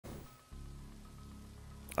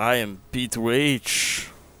I am P2H,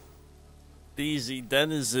 easy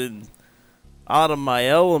denizen, out of my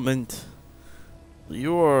element.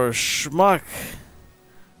 You're a schmuck,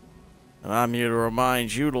 and I'm here to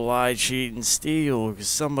remind you to lie, cheat, and steal, because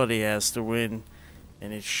somebody has to win,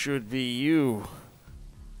 and it should be you.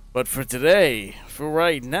 But for today, for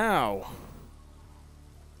right now,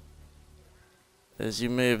 as you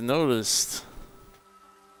may have noticed,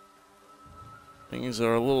 things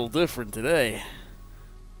are a little different today.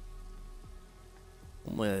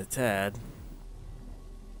 Only a tad.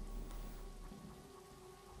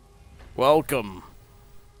 Welcome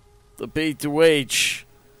to P2H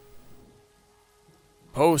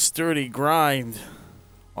post Dirty Grind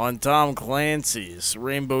on Tom Clancy's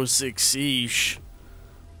Rainbow Six Siege.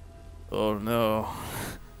 Oh no.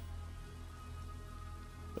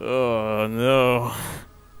 Oh no.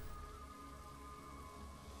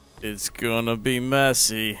 It's gonna be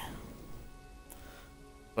messy.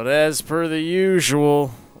 But as per the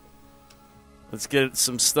usual, let's get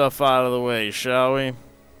some stuff out of the way, shall we?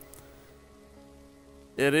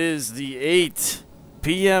 It is the 8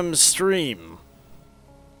 p.m. stream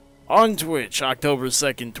on Twitch, October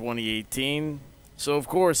 2nd, 2018. So, of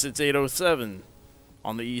course, it's 8:07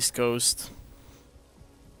 on the East Coast.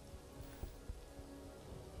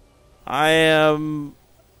 I am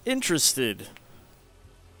interested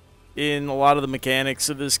in a lot of the mechanics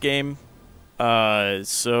of this game.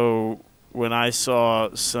 So when I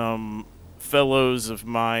saw some fellows of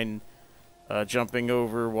mine jumping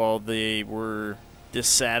over while they were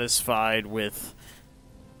dissatisfied with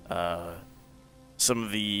some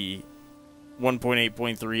of the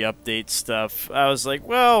 1.8.3 update stuff, I was like,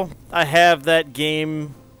 well, I have that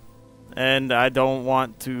game and I don't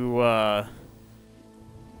want to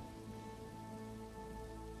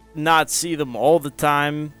not see them all the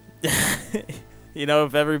time. You know,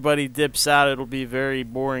 if everybody dips out, it'll be a very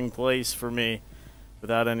boring place for me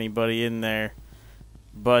without anybody in there.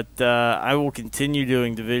 But I will continue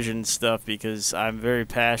doing Division stuff because I'm very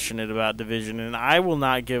passionate about Division, and I will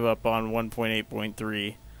not give up on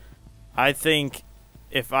 1.8.3. I think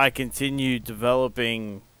if I continue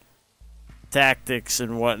developing tactics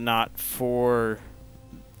and whatnot for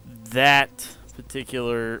that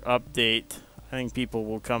particular update, I think people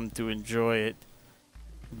will come to enjoy it.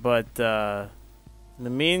 But in the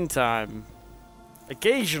meantime,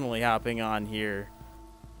 occasionally hopping on here,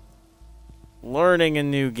 learning a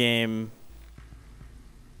new game,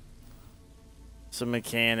 some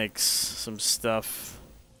mechanics, some stuff.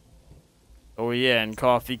 Oh yeah, and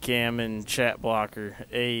coffee cam and chat blocker.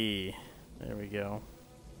 Hey, there we go.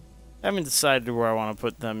 I haven't decided where I want to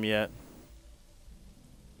put them yet.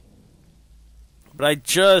 But I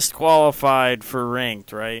just qualified for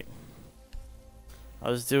ranked, right? I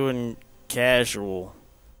was doing casual,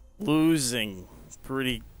 losing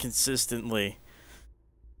pretty consistently,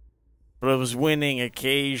 but I was winning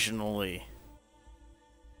occasionally,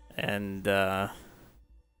 and I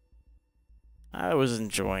was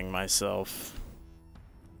enjoying myself.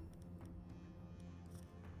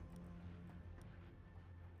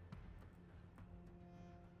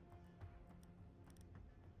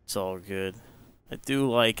 It's all good. I do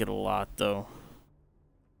like it a lot, though.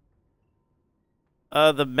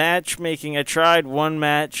 The matchmaking, I tried one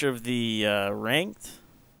match of the ranked,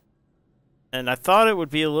 and I thought it would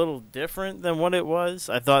be a little different than what it was.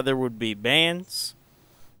 I thought there would be bans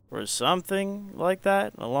or something like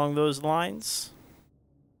that along those lines.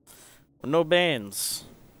 Or no bans.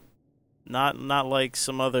 Not like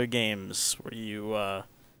some other games where you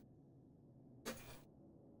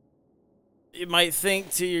might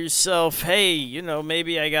think to yourself, hey, you know,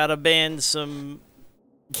 maybe I gotta ban some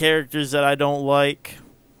characters that I don't like.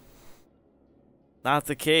 Not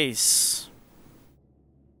the case.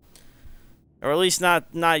 Or at least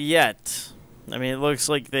not yet. I mean, it looks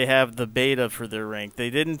like they have the beta for their rank. They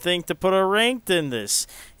didn't think to put a ranked in this.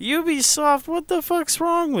 Ubisoft, what the fuck's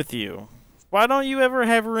wrong with you? Why don't you ever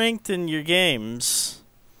have ranked in your games?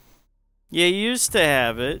 You used to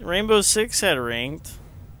have it. Rainbow Six had ranked.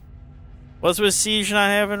 What's with Siege not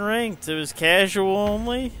having ranked? It was casual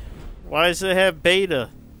only? Why does it have beta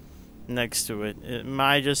next to it? Am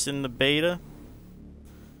I just in the beta?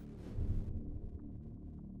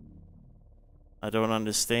 I don't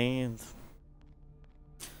understand.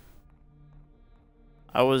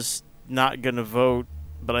 I was not gonna vote,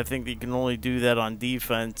 but I think you can only do that on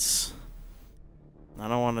defense. I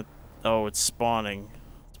don't want to... Oh, it's spawning.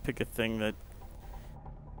 Let's pick a thing that...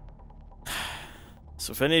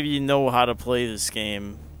 So if any of you know how to play this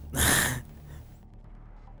game...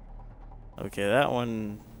 Okay, that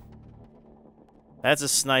one... That's a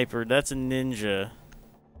sniper. That's a ninja.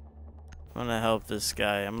 I'm gonna help this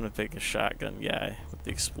guy. I'm gonna pick a shotgun guy with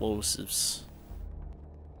the explosives.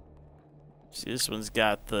 See, this one's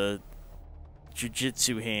got the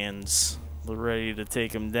jiu-jitsu hands. They're ready to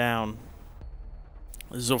take him down.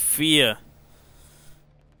 Zofia.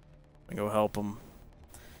 I'm gonna go help him.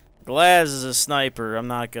 Glaz is a sniper. I'm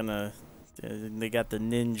not gonna... They got the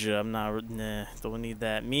ninja. I'm not... Nah, don't need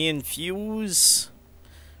that. Me and Fuse.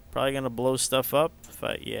 Probably gonna blow stuff up.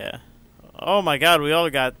 Yeah. Oh my god, we all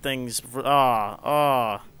got things.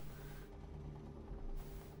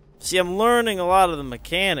 See, I'm learning a lot of the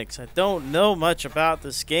mechanics. I don't know much about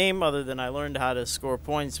this game other than I learned how to score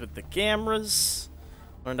points with the cameras.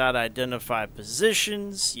 Learned how to identify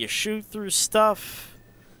positions. You shoot through stuff.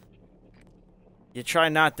 You try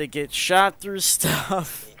not to get shot through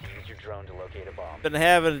stuff. Need to use your drone to locate a bomb. Been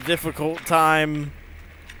having a difficult time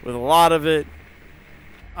with a lot of it.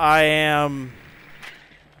 I am...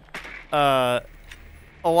 a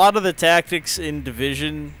lot of the tactics in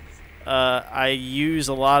Division, I use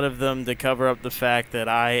a lot of them to cover up the fact that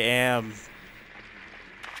I am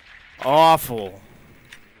awful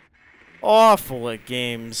at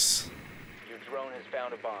games. Your drone has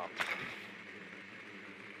found a bomb.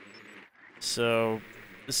 So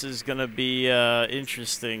this is gonna be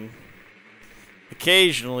interesting.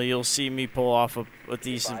 Occasionally you'll see me pull off a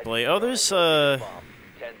decent play. Oh, there's 10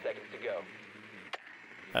 seconds to go.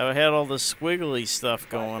 I had all the squiggly stuff 5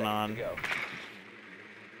 going seconds on. to go.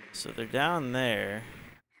 So they're down there.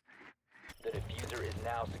 The diffuser is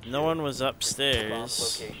now secure. No one was Bomb's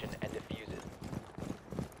upstairs. location and defuse it.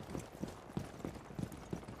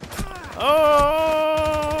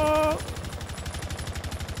 Oh!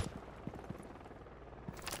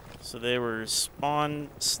 So they were spawn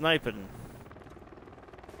sniping.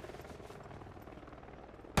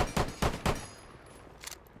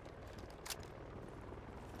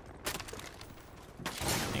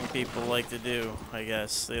 People like to do, I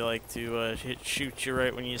guess. They like to shoot you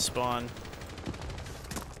right when you spawn.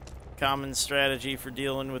 Common strategy for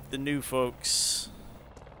dealing with the new folks.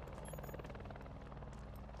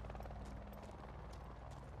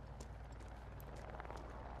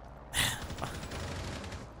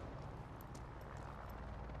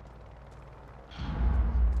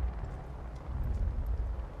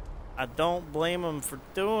 I don't blame them for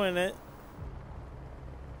doing it.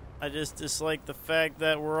 I just dislike the fact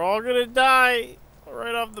that we're all gonna die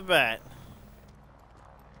right off the bat.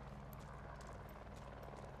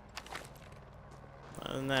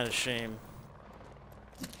 Isn't that a shame?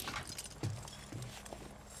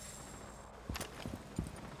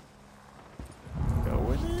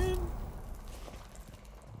 Going in.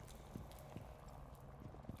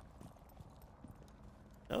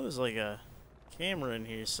 Oh, there's like a camera in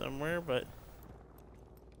here somewhere, but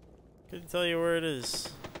couldn't tell you where it is.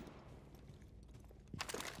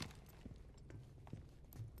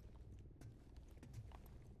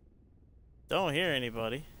 Don't hear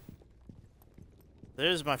anybody.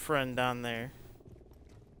 There's my friend down there.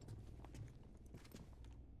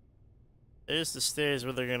 There's the stairs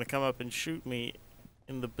where they're gonna come up and shoot me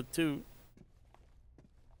in the patoot.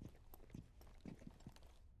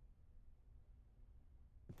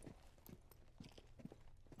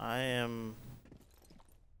 I am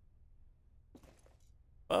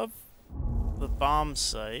above the bomb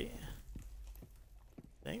site.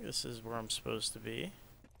 I think this is where I'm supposed to be.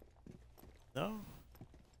 No?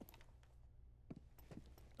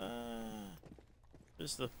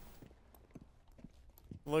 Just the...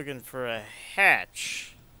 Looking for a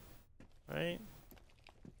hatch. Right?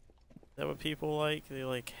 Is that what people like? They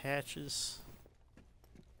like hatches?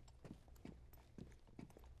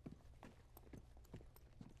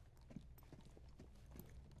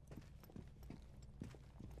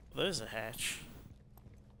 Well, there's a hatch.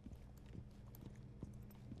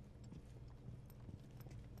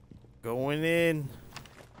 Going in.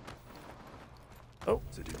 Oh.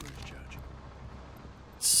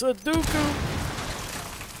 Sudoku.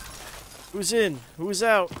 Who's in? Who's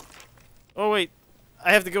out? Oh wait,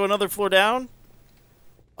 I have to go another floor down?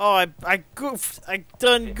 Oh, I goofed. I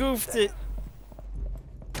done goofed it.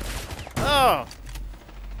 Oh.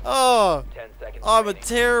 Oh. 10 seconds Oh, I'm a remaining.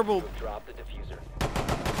 terrible. Drop the diffuser.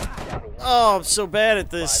 Down to 1 Oh, I'm so bad at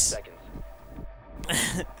 5 this. seconds.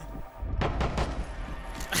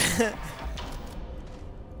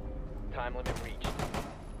 Time limit reached.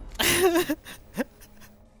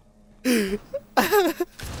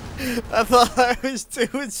 I thought I was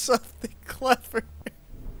doing something clever.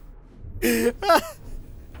 I'm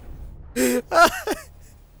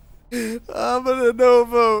gonna no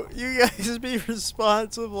vote. You guys be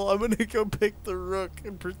responsible. I'm gonna go pick the rook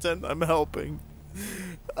and pretend I'm helping.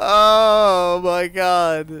 Oh my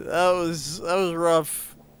god, that was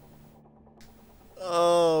rough.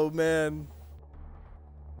 Oh man.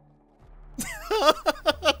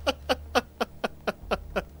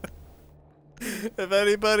 If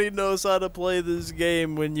anybody knows how to play this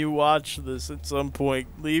game when you watch this at some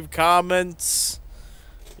point, leave comments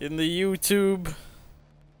in the YouTube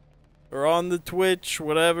or on the Twitch,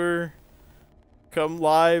 whatever. Come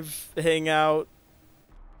live, hang out,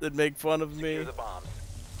 and make fun of me. Secure the bombs.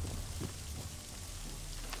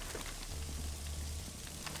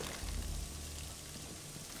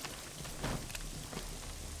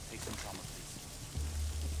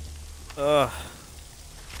 Ugh.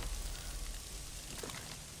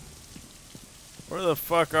 Where the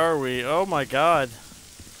fuck are we? Oh my god.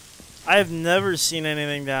 I have never seen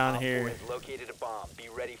anything down Op 4 here. has located a bomb. Be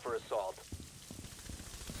ready for assault.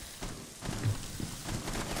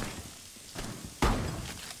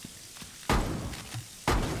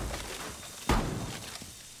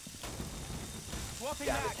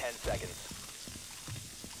 Down to 10 seconds.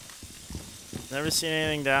 Never seen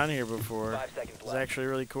anything down here before. 5 seconds It's left. actually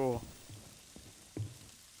really cool.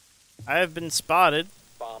 I have been spotted.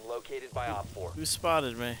 Bomb located by Op 4. Who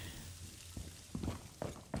spotted me?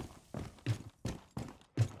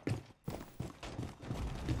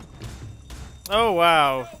 Oh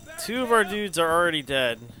wow. 2 of our dudes are already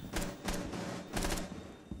dead.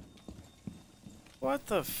 What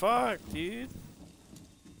the fuck, dude?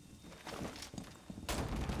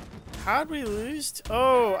 How'd we lose?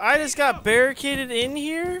 Oh, I just got barricaded in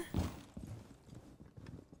here?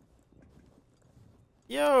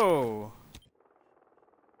 Yo.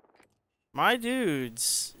 My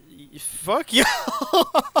dudes. Fuck y'all.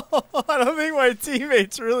 I don't think my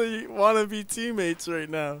teammates really want to be teammates right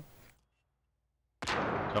now.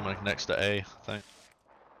 Coming next to A, I think.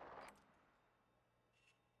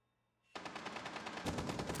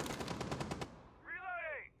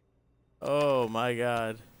 Oh my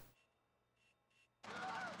god.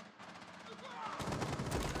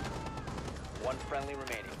 One friendly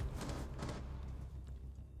remaining.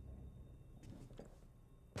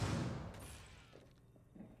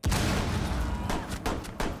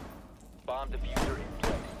 Bomb diffuser in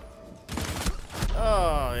place.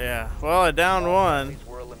 Oh yeah. Well, I downed one. Enemies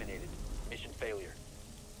were eliminated. Mission failure.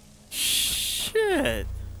 Shit.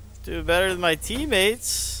 Doing better than my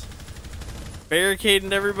teammates.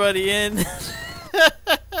 Barricading everybody in.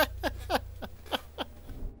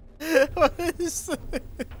 What is this?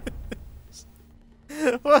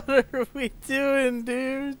 What are we doing,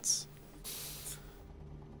 dudes?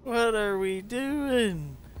 What are we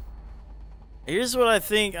doing? Here's what I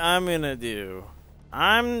think I'm gonna do.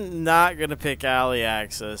 I'm not gonna pick alley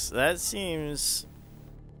access. That seems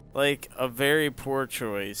like a very poor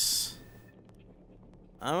choice.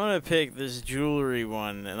 I'm gonna pick this jewelry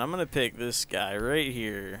one, and I'm gonna pick this guy right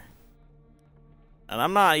here. And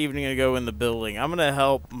I'm not even gonna go in the building. I'm gonna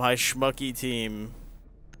help my schmucky team.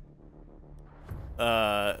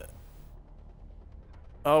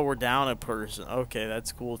 Oh, we're down a person. Okay,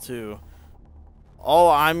 that's cool too.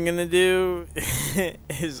 All I'm gonna do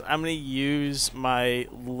is I'm gonna use my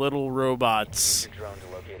little robots Your drone to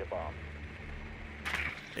locate a bomb.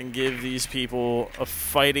 and give these people a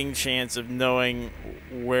fighting chance of knowing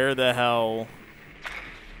where the hell.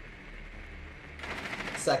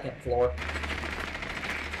 Second floor.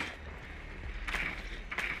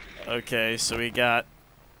 Okay, so we got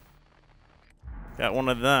one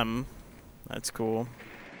of them. That's cool.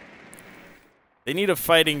 They need a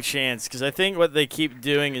fighting chance, because I think what they keep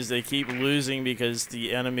doing is they keep losing because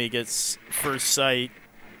the enemy gets first sight,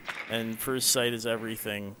 and first sight is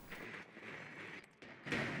everything.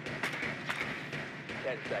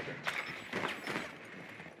 10 seconds.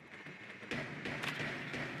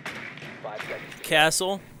 5 seconds.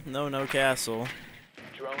 Castle? No castle.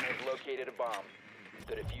 Drone has located a bomb.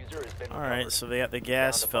 The diffuser has been Alright, recovered. so they got the Found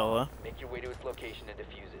gas the bomb. fella. Make your way to its location and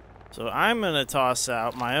defuse it. So I'm gonna toss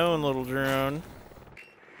out my own little drone.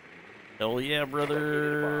 Hell yeah,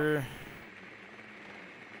 brother.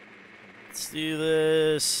 Let's do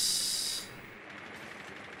this.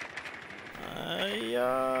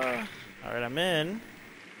 Yeah. Alright, I'm in.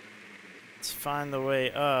 Let's find the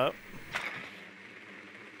way up.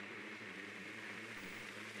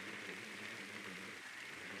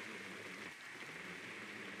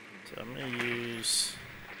 So I'm gonna use...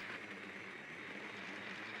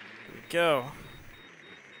 Here we go.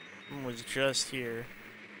 One was just here.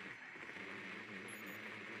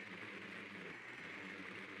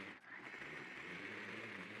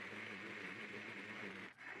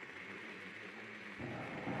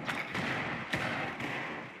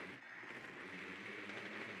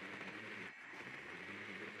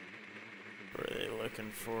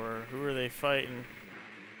 looking for? Who are they fighting?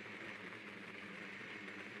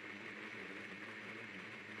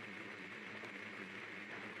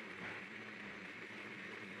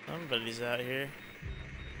 Somebody's out here.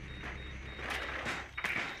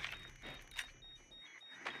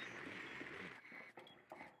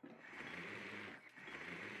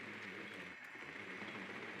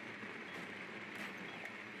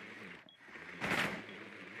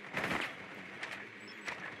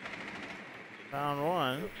 Found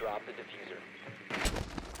one. Drop the diffuser.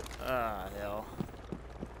 Ah, hell.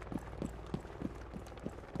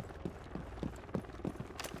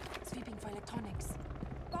 Sweeping for electronics.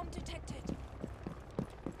 Bomb detected.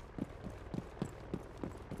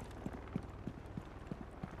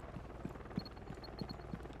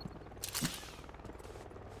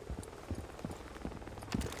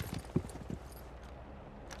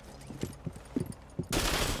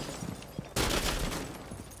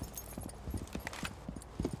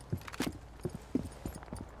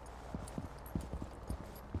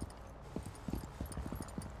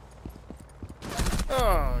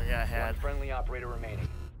 Oh, yeah, I had. One friendly operator remaining.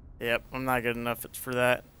 Yep, I'm not good enough for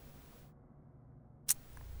that.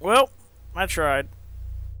 Well, I tried.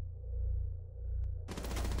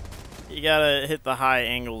 You gotta hit the high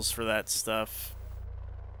angles for that stuff.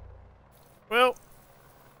 Well,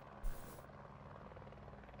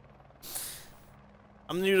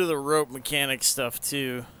 I'm new to the rope mechanic stuff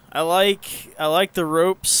too. I like the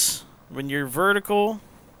ropes when you're vertical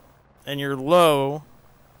and you're low.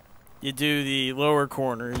 You do the lower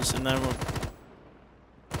corners, and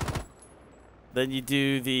then you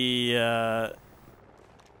do the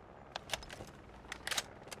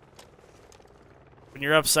when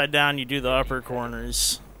you're upside down, you do the upper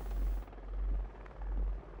corners.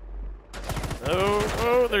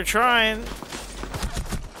 Oh, they're trying.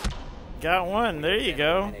 Got one. There you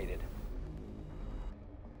go. Eliminated.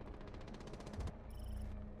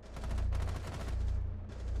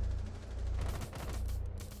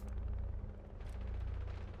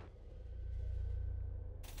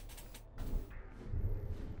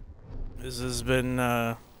 This has been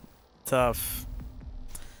tough.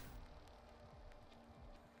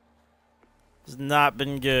 It's not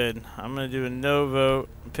been good. I'm gonna do a no vote.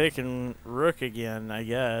 I'm picking Rook again, I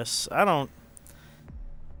guess. I'm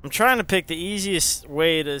trying to pick the easiest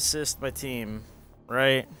way to assist my team,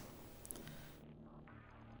 right?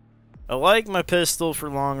 I like my pistol for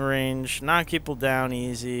long range, knock people down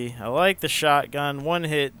easy. I like the shotgun, one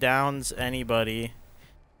hit downs anybody.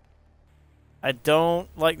 I don't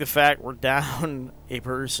like the fact we're down a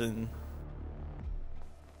person.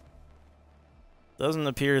 Doesn't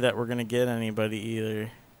appear that we're gonna get anybody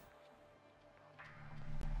either.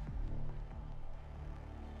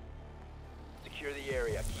 Secure the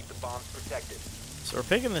area. Keep the bombs protected. So we're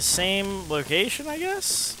picking the same location, I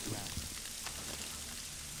guess?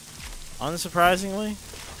 Unsurprisingly,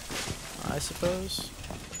 I suppose.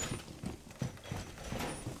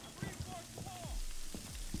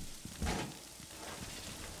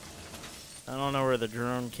 I don't know where the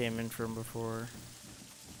drone came in from before.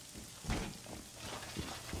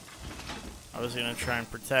 I was gonna try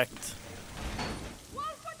and protect.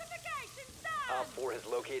 Op 4 has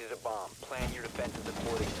located a bomb. Plan your defenses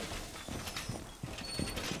accordingly.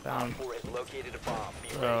 Op Found. 4 has located a bomb. Be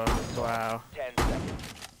ready. Oh, wow. 10 seconds.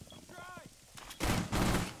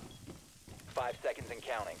 5 seconds and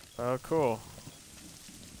counting. Oh, cool.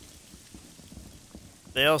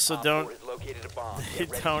 They also Op don't. 4 has located a bomb. They Get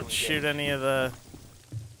ready don't to shoot engage. any of the.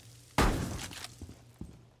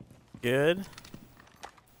 Good.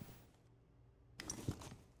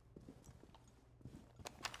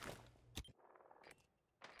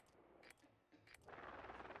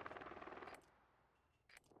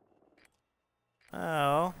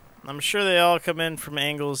 Oh, I'm sure they all come in from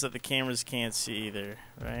angles that the cameras can't see either,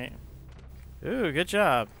 right? Ooh, good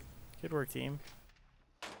job. Good work, team.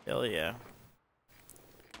 Hell yeah.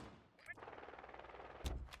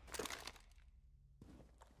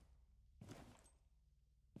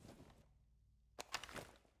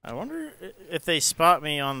 I wonder if they spot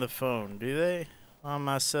me on the phone. Do they? On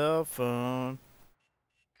my cell phone.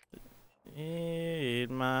 Need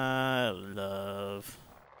my love.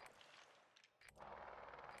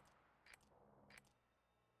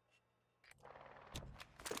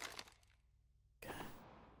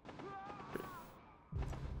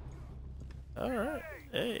 Alright.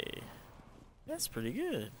 Hey. That's pretty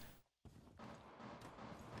good.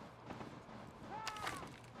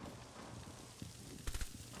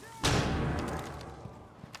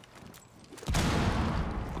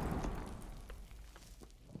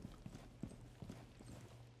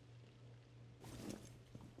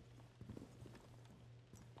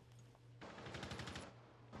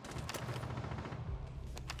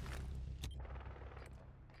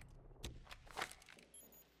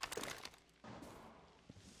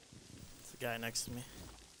 guy next to me.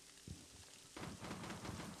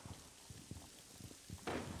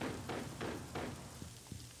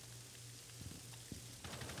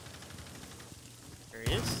 There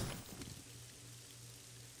he is.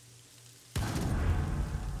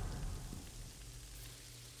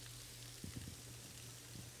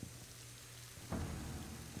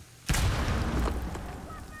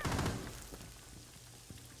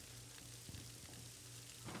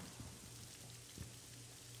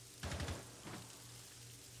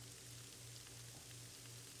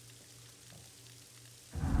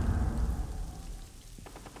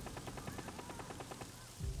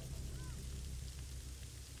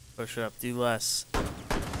 Push up, do less.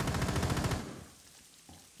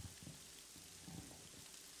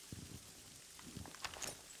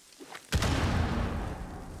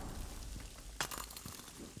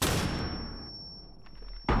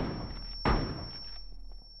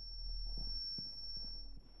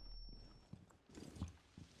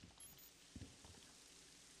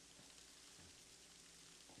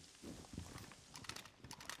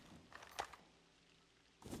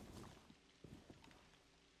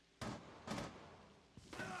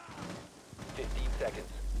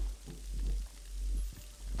 Seconds.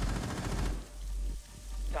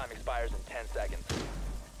 Time expires in 10 seconds.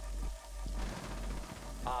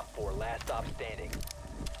 Op 4, last stop standing.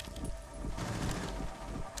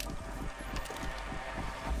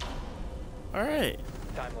 Alright.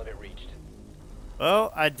 Time limit reached.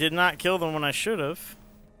 Well, I did not kill them when I should have,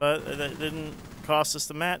 but that didn't cost us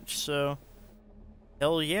the match, so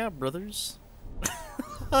hell yeah, brothers.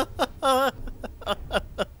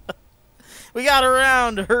 We got a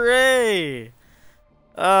round, hooray!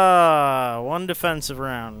 One defensive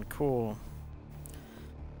round, cool.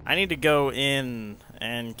 I need to go in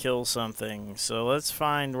and kill something, so let's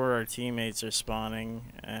find where our teammates are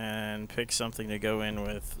spawning and pick something to go in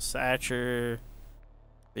with. Satcher,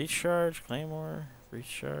 breach charge, claymore, breach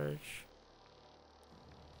charge,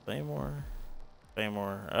 claymore,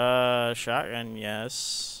 claymore. Shotgun,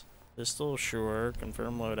 yes. Pistol, sure.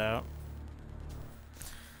 Confirm loadout.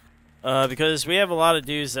 Because we have a lot of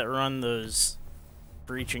dudes that run those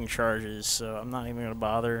breaching charges, so I'm not even going to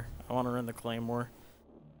bother. I want to run the claymore.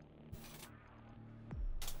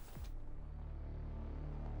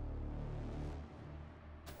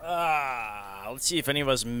 Let's see if any of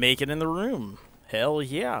us make it in the room. Hell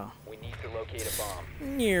yeah. We need to locate a bomb.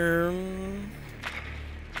 Yeah.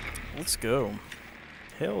 Let's go.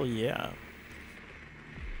 Hell yeah.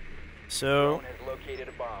 So. Drone has located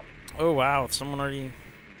a bomb. Oh wow, someone already.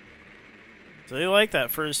 So they like that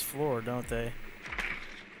first floor, don't they?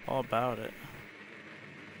 All about it.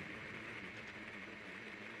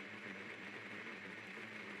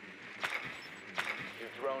 Your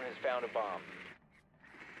drone has found a bomb.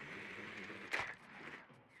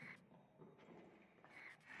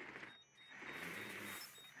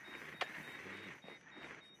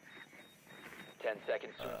 Ten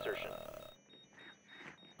seconds to insertion.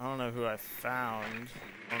 I don't know who I found.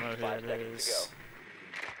 I don't know who 5 it seconds is. to go.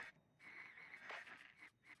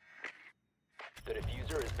 The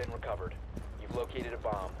diffuser has been recovered. You've located a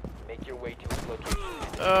bomb. Make your way to its location.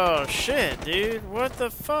 Oh shit, dude. What the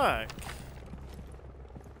fuck?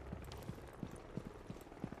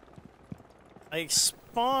 I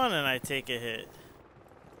spawn and I take a hit.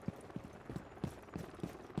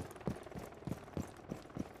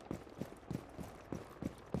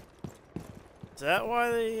 Is that why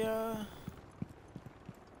they,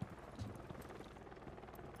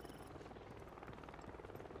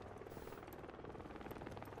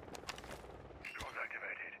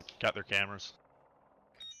 Got their cameras.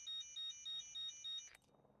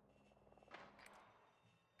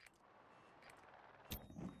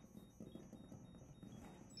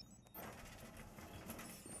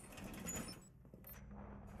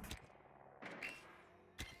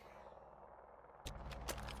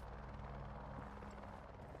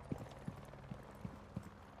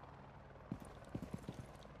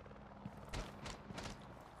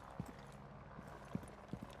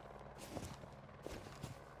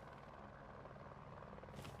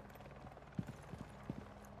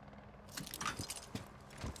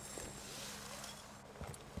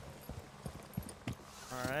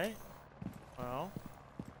 alright. Well.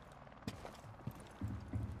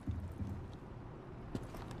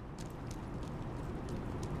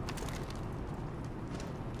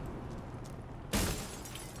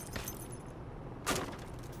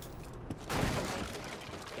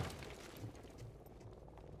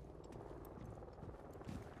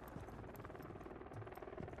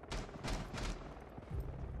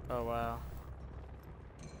 Oh wow.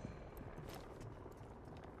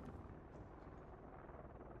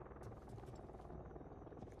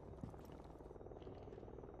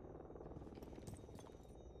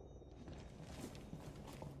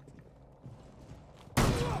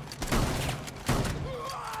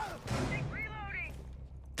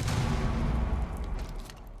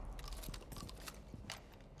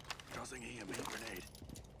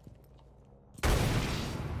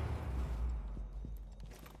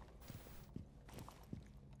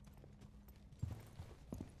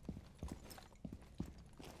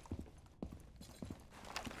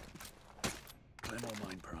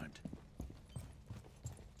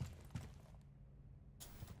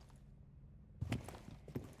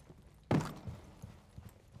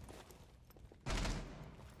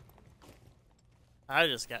 I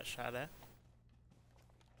just got shot at.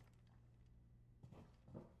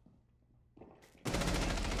 You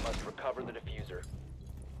must recover the diffuser.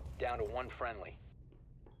 Down to one friendly.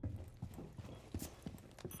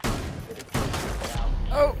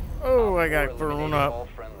 Oh, I got blown up. All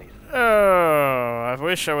friendlies. Oh, I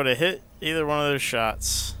wish I would have hit either one of those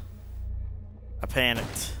shots. I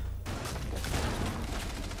panicked.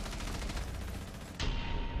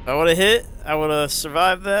 If I would have hit, I would have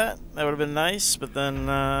survived that. That would have been nice, but then,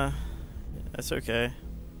 that's okay.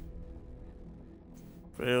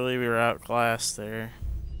 Clearly we were outclassed there.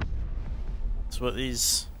 That's what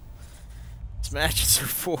these matches are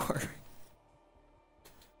for.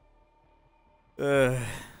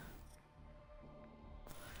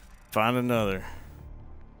 Find another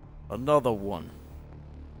one.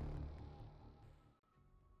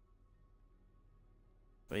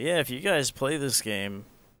 But yeah, if you guys play this game,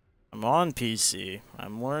 I'm on PC.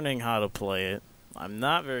 I'm learning how to play it. I'm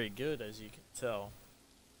not very good, as you can tell.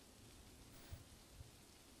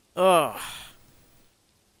 Oh,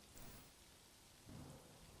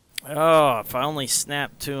 if I only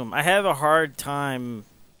snap to him. I have a hard time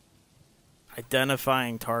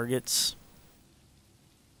identifying targets.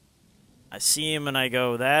 I see him and I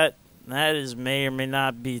go, that is may or may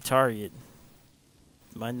not be target.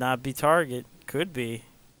 Might not be target. Could be.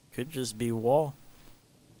 Could just be wall.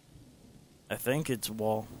 I think it's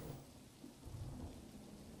wall.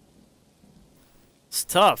 It's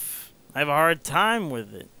tough. I have a hard time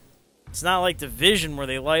with it. It's not like Division where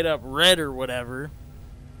they light up red or whatever.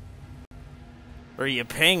 Or you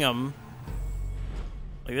ping them.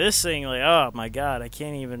 Like this thing, like, oh my god, I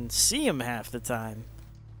can't even see him half the time.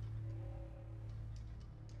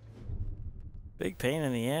 Big pain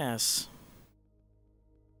in the ass.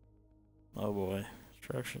 Oh boy.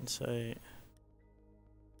 Construction site.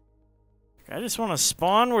 I just want to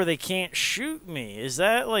spawn where they can't shoot me. Is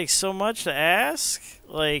that like so much to ask?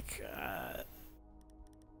 Like,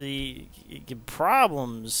 you get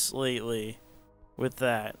problems lately with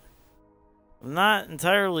that. I'm not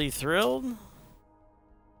entirely thrilled.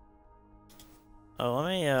 Oh, let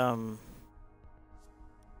me, here,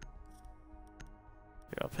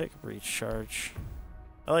 I'll pick a breach charge.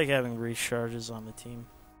 I like having breach charges on the team.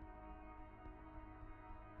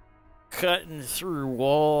 Cutting through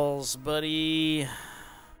walls, buddy.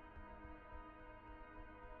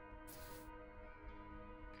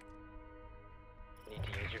 Need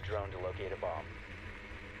to use your drone to locate a bomb.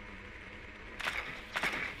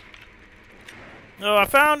 Oh, I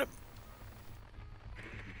found it.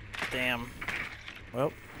 Damn.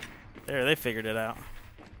 Well, there, they figured it out.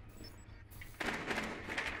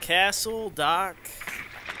 Castle, dock.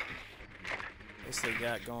 What's they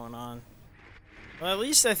got going on? Well, at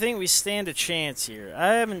least I think we stand a chance here.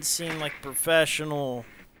 I haven't seen, like, professional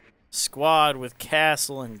squad with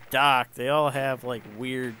castle and dock. They all have, like,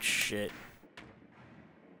 weird shit.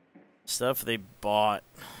 Stuff they bought.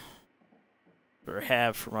 Or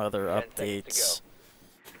have from other updates.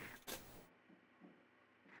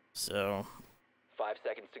 So 5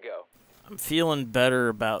 seconds to go. I'm feeling better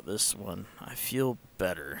about this one. I feel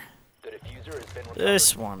better. The diffuser has been recovered.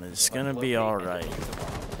 This one is gonna be alright.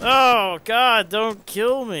 Oh god, don't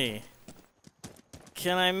kill me.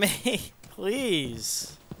 Can I make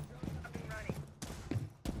please?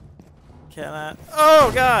 Can I?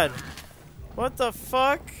 Oh god! What the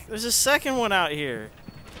fuck? There's a second one out here.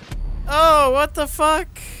 Oh, what the fuck?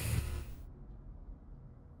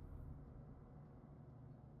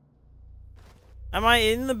 Am I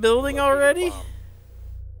in the building already?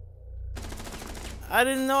 I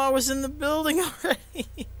didn't know I was in the building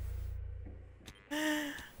already.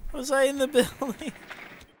 Was I in the building?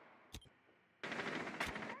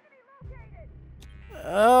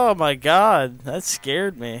 Oh my god, that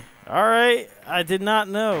scared me. Alright, I did not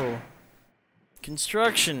know.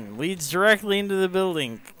 Construction leads directly into the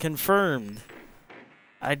building. Confirmed.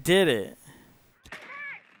 I did it.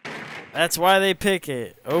 That's why they pick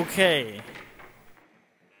it. Okay.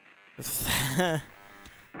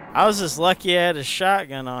 I was just lucky I had a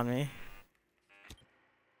shotgun on me.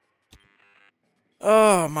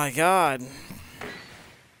 Oh my god.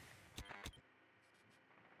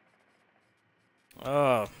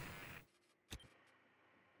 Oh.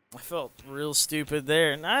 I felt real stupid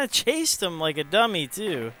there. And I chased him like a dummy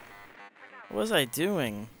too. What was I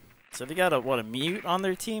doing? So they got a mute on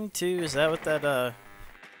their team too? Is that what that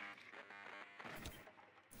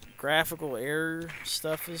graphical error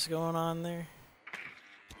stuff is going on there?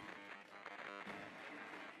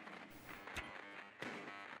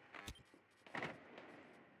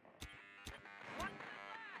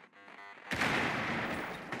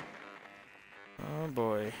 Oh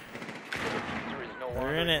boy. The diffuser is no longer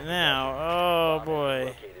We're in it your now. possession. Oh, Bomb has been boy.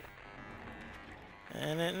 located.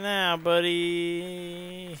 In it now,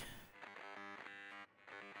 buddy.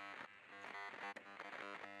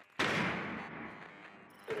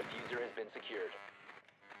 The diffuser has been secured.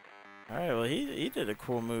 Alright, well, he did a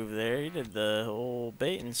cool move there. He did the whole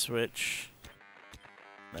bait and switch.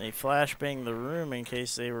 Then he flashbanged the room in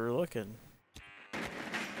case they were looking.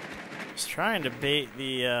 He's trying to bait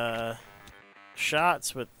the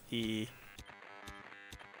shots with the...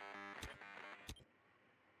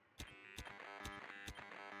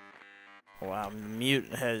 Wow,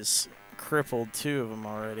 Mute has crippled 2 of them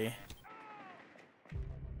already.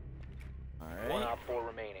 One Alright. op 4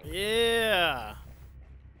 remaining. Yeah!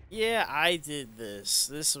 Yeah, I did this.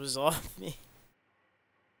 This was all me.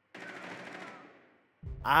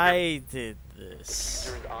 I did this.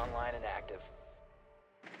 Diffuser is online and active.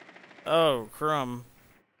 Oh, crumb.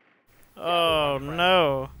 Oh,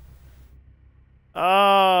 no.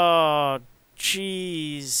 Oh,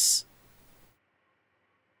 jeez.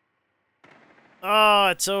 Oh,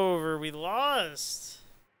 it's over. We lost.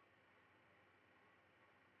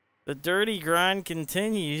 The dirty grind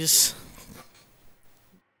continues.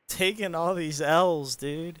 Taking all these L's,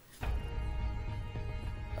 dude. The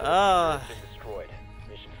Ah. diffuser has been destroyed.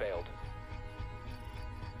 Mission failed.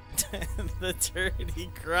 The dirty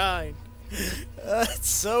grind. It's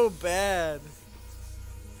so bad.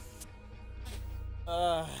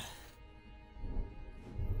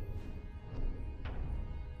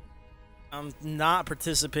 I'm not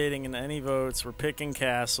participating in any votes. We're picking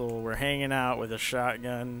castle. We're hanging out with a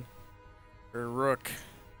shotgun. Or rook.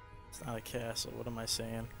 It's not a castle. What am I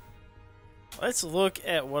saying? Let's look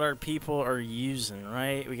at what our people are using,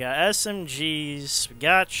 right? We got SMGs. We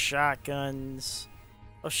got shotguns.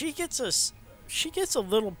 Oh, she gets a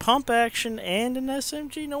little pump action and an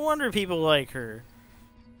SMG. No wonder people like her.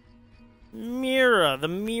 Mira, the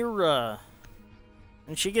Mira.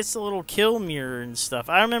 And she gets the little kill mirror and stuff.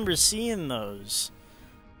 I remember seeing those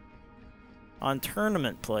on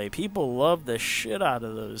tournament play. People love the shit out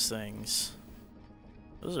of those things.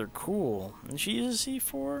 Those are cool. And she uses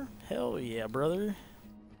C4? Hell yeah, brother.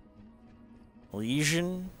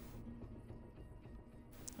 Legion.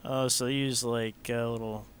 Oh, so they use like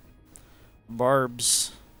little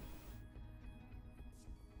barbs.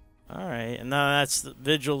 Alright, and now that's the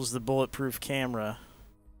Vigil's the bulletproof camera.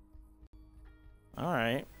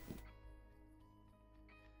 Alright.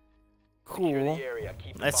 Secure Cool. the area.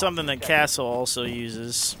 Keep the That's bombs something that protected. Castle also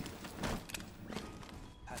uses.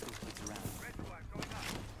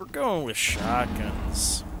 We're going with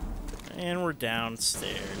shotguns. And we're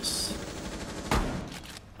downstairs.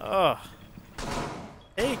 Oh.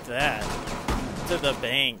 Take that. To the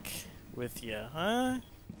bank with you, huh?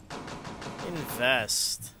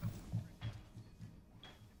 Invest.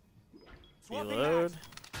 Reload.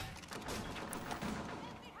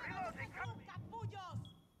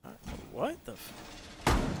 What the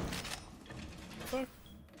fuck?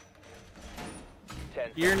 10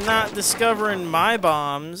 You're seconds. not discovering my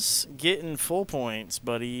bombs. Getting full points,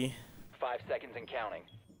 buddy. 5 seconds and counting.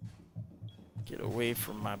 Get away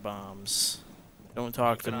from my bombs. Don't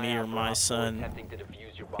talk Keep to an eye me out or for my Op 4 son. attempting to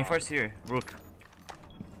defuse your bomb. Reinforce here, Rook.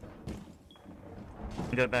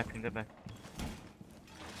 Go back, go back.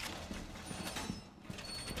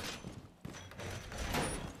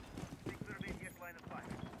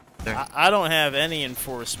 There. I don't have any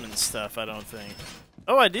enforcement stuff, I don't think.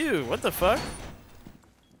 Oh, I do. What the fuck?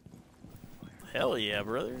 Hell yeah,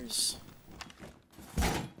 brothers.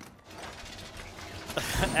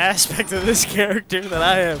 Aspect of this character that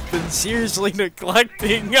I have been seriously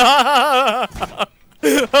neglecting. Oh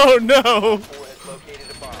no! 4 has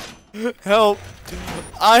located a bomb. Help!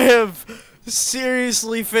 I have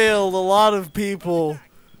seriously failed a lot of people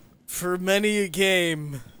for many a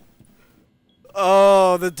game.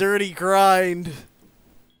 Oh, the dirty grind.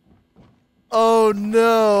 Oh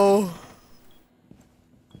no.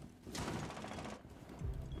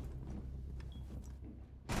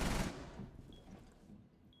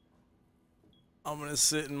 I'm gonna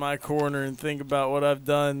sit in my corner and think about what I've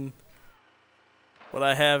done, what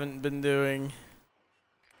I haven't been doing.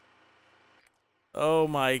 Oh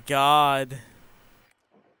my god.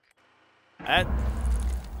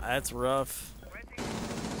 That's rough.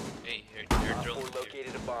 Hey, you're Op 4 drilling.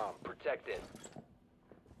 located a bomb. Protect it.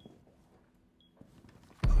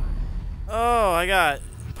 Oh, I got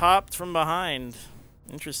popped from behind.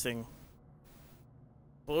 Interesting.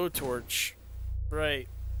 Blowtorch. Right.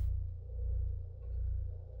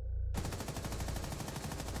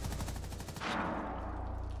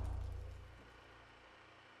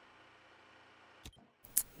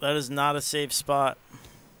 That is not a safe spot.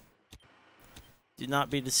 Do not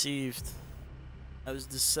be deceived. I was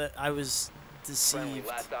Friendly, deceived.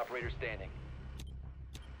 last operator standing.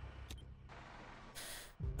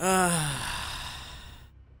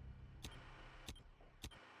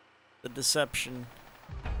 The deception.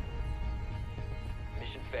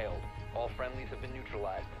 Mission failed. All friendlies have been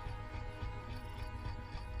neutralized.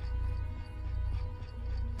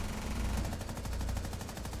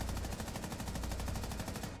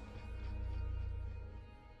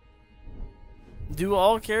 Do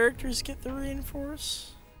all characters get the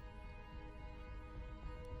reinforce?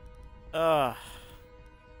 I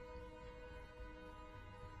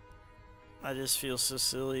just feel so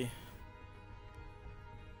silly.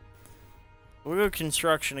 We'll go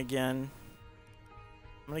construction again.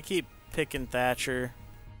 I'm gonna keep picking Thatcher.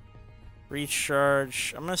 Breach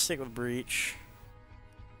charge. I'm gonna stick with breach.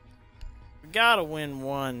 We gotta win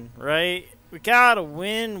one, right? We gotta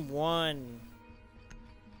win one.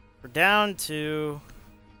 We're down 2.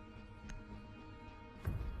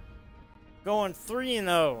 Going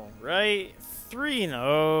 3-0, right?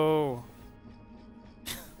 3-0.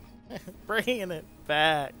 Bringing it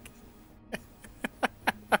back.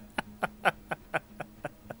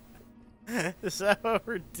 Is that what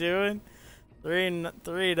we're doing?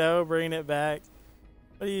 3-0, bringing it back.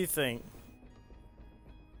 What do you think?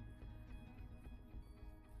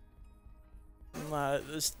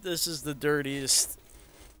 This is the dirtiest.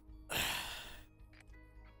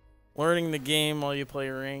 Learning the game while you play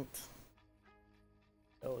ranked.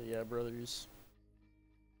 Hell yeah, brothers.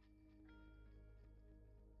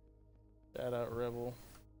 Shout out Rebel.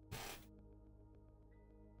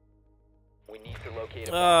 We need to locate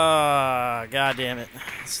a Ah, god damn it.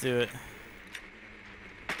 Let's do it.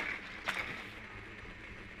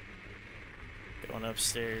 Going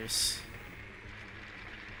upstairs.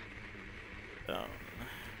 Oh.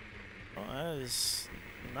 Well, that is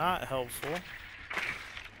not helpful.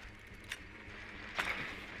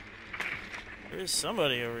 There's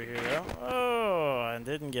somebody over here, though. Oh, I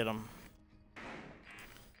didn't get him.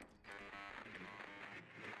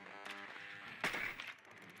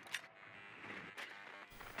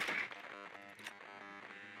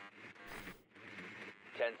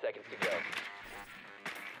 Seconds to go.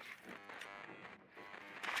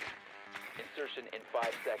 Insertion in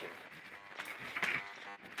 5 seconds.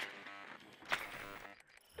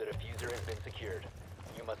 The diffuser has been secured.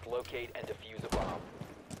 You must locate and defuse a bomb.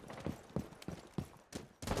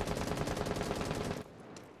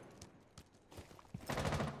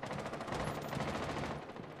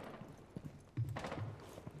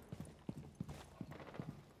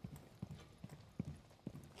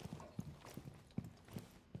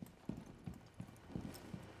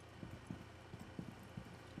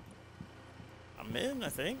 I'm in, I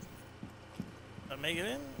think. Did I make it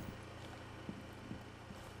in?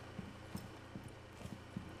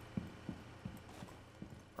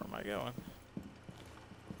 Where am I going?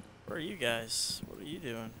 Where are you guys? What are you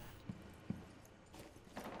doing?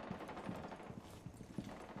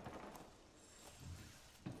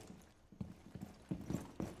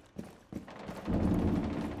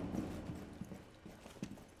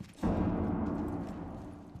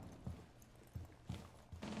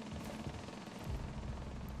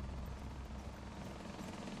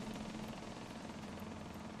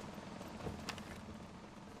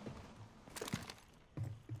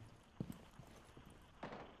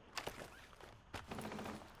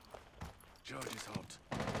 Charge is hot.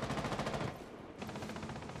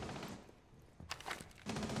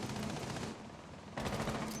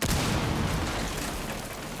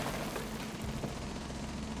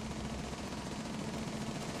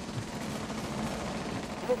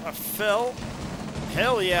 Oh, I fell.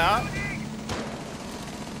 Hell yeah.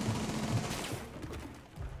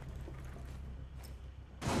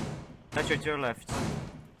 Thatcher to your left.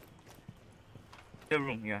 The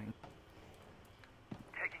room, yeah.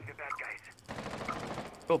 Taking the bad guys.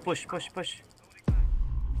 Go, push, push, push.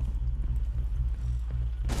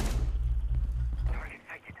 Target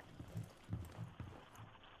sighted.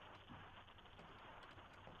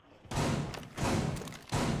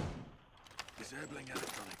 Disabling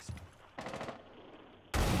electronics.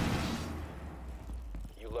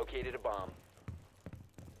 You located a bomb.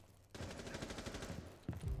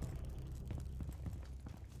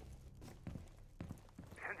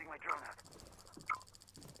 Sending my drone out.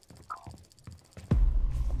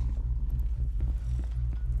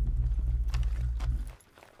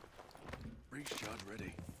 Breach shot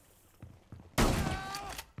ready.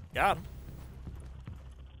 Got him.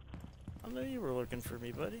 I knew you were looking for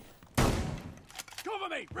me, buddy. Cover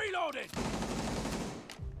me! Reloading!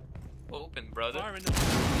 Open, brother. Fire in the...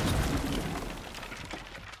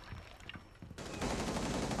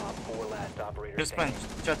 4 last operator Just plant.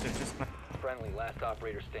 standing. Shutter, just plant. Friendly, last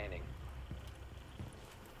operator standing.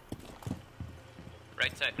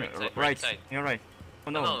 Right side, right side, Right, right side. you're right.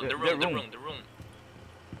 Oh no, No, the room, the room, the room.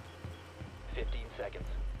 15 seconds.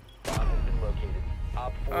 Bomb has been located.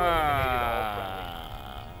 Op 4 eliminated all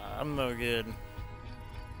friendly. I'm no good.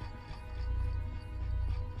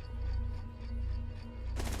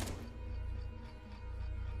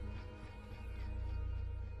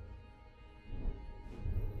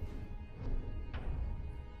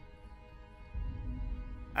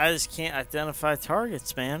 I just can't identify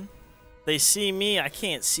targets, man. They see me, I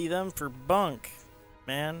can't see them for bunk,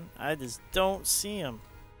 man. I just don't see them.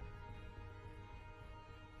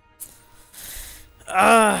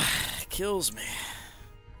 Kills me.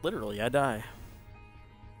 Literally, I die.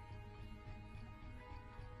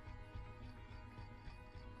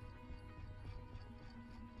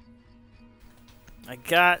 I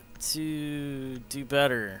got to do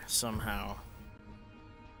better somehow.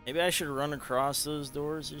 Maybe I should run across those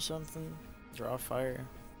doors or something. Draw fire.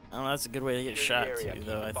 I don't know, that's a good way to get shot Area. too, Keep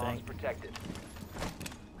though, the I bombs think. protected.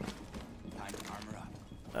 Time to armor up.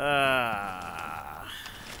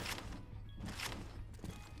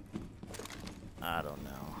 I don't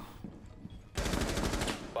know.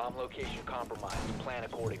 Bomb location compromised. Plan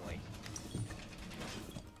accordingly.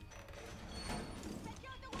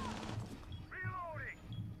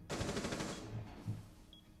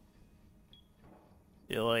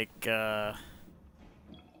 Feel like,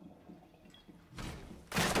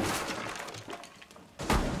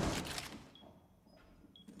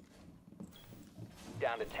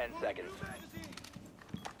 Down to 10 seconds.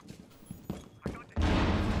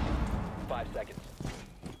 5 seconds.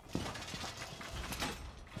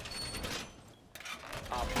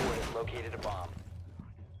 Op 4 has located a bomb.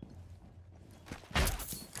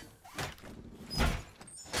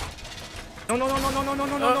 No, no, no, no, no, no,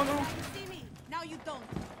 no, no, no, no. See me. Now you don't.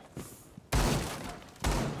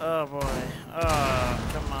 oh boy. Oh,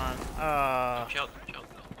 come on. Watch out, watch out.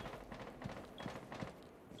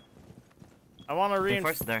 I want to Go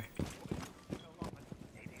reinforce. first there.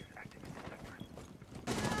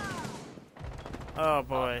 Oh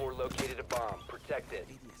boy. Op 4 located a bomb. Protect it.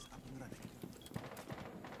 ADS up and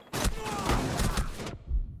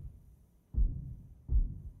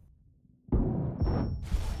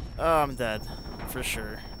running. Oh, I'm dead. For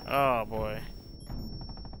sure. Oh boy.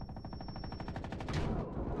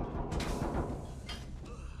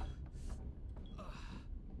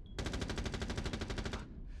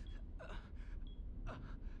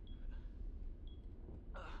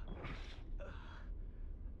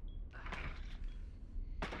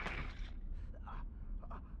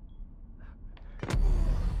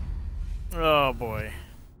 Oh boy.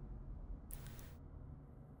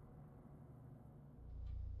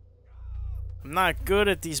 I'm not good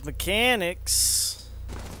at these mechanics.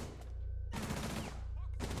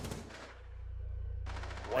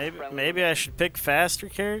 Maybe I should pick faster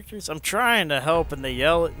characters. I'm trying to help and they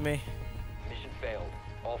yell at me. Mission failed.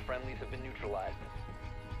 All friendlies have been neutralized.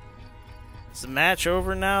 Is the match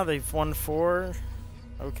over now? They've won 4?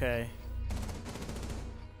 Okay.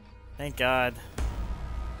 Thank God.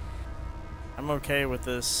 I'm okay with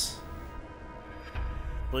this.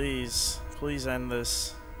 Please. Please end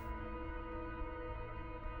this.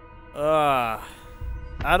 I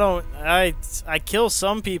kill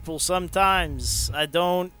some people sometimes. I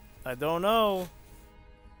don't know.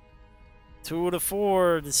 2 out of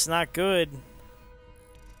 4, it's not good.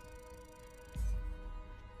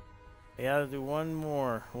 I gotta do one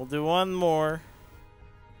more. We'll do one more.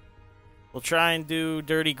 We'll try and do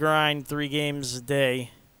Dirty Grind 3 games a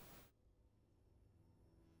day.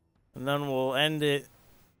 And then we'll end it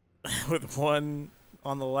with 1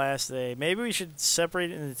 on the last day. Maybe we should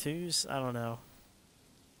separate it into 2s? I don't know.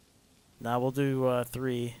 Nah, we'll do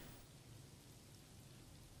 3.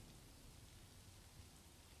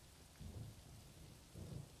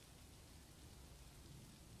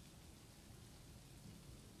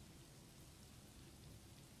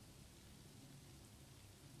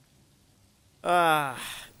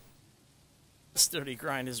 This Dirty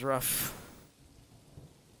Grind is rough.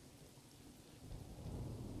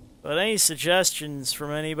 But any suggestions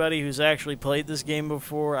from anybody who's actually played this game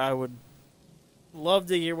before, I would love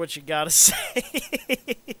to hear what you gotta say.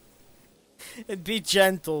 And be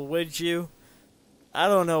gentle, would you? I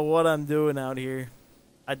don't know what I'm doing out here.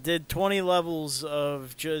 I did 20 levels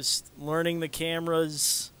of just learning the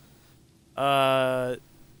cameras,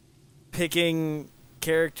 picking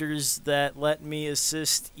characters that let me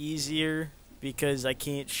assist easier because I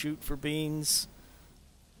can't shoot for beans.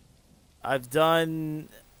 I've done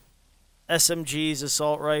SMGs,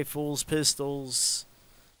 assault rifles, pistols,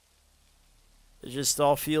 It just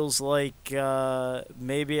all feels like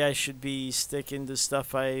maybe I should be sticking to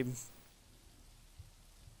stuff I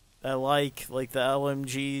like the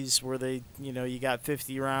LMGs where they, you got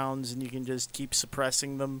 50 rounds and you can just keep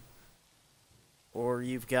suppressing them. Or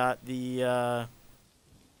you've got the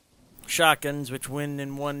shotguns which win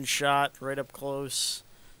in one shot right up close.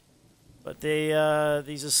 But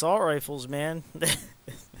these assault rifles, man,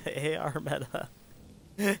 they are meta.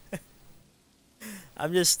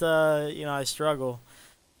 I'm just, I struggle.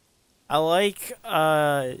 I like,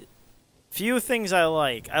 few things I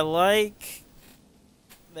like. I like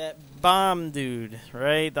that bomb dude,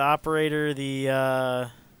 right? The operator, the,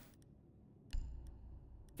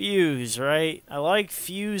 Fuse, right? I like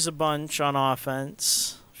Fuse a bunch on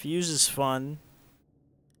offense. Fuse is fun.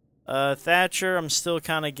 Thatcher, I'm still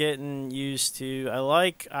kind of getting used to. I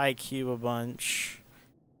like IQ a bunch.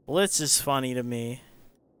 Blitz is funny to me.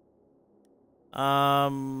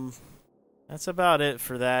 That's about it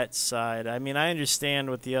for that side. I mean, I understand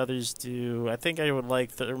what the others do. I think I would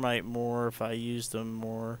like Thermite more if I used them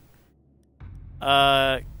more.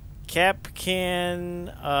 Capcan,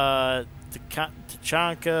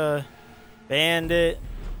 Tachanka, Bandit,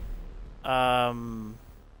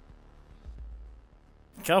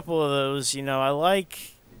 couple of those, I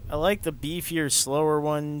like the beefier, slower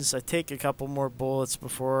ones. I take a couple more bullets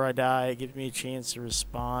before I die. It gives me a chance to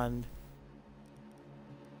respond.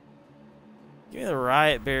 Give me the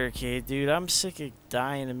riot barricade, dude. I'm sick of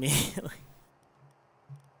dying immediately.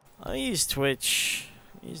 Let me use Twitch.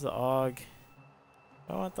 Use the AUG.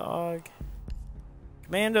 I want the AUG.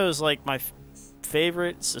 Commando is like my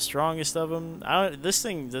favorite. It's the strongest of them. This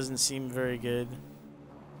thing doesn't seem very good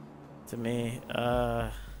to me.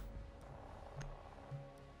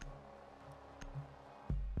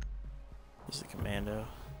 Use the Commando.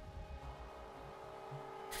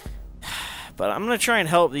 But I'm gonna try and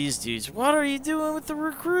help these dudes. What are you doing with the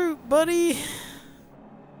recruit, buddy?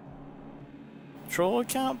 Troll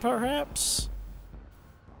account, perhaps?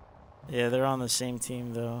 Yeah, they're on the same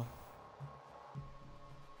team, though.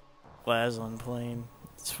 Glaslin plane.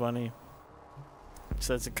 It's funny.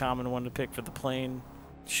 So that's a common one to pick for the plane.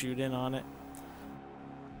 Shoot in on it.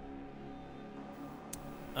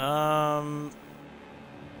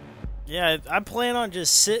 Yeah, I plan on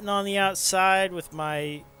just sitting on the outside with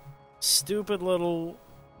my stupid little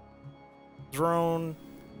drone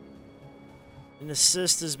and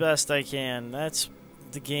assist as best I can. That's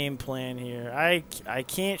the game plan here. I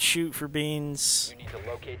can't shoot for beans. You need to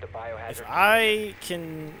locate the biohazard. If I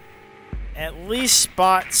can at least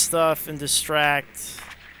spot stuff and distract,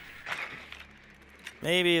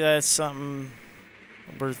 maybe that's something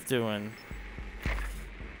worth doing.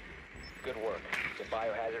 Good work. The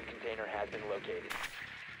biohazard container has been located.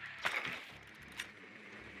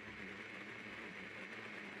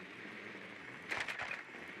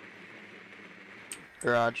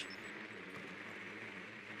 Garage.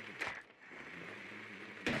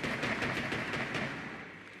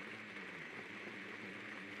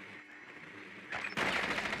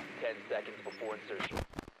 Seconds before insertion.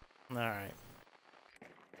 Alright.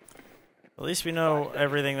 At least we know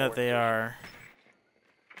everything that they are.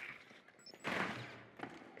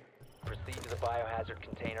 Proceed to the biohazard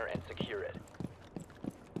container and secure it.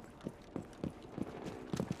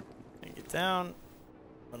 Get down.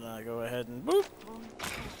 I'm gonna go ahead and boop.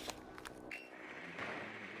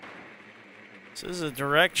 So this is a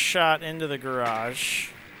direct shot into the garage.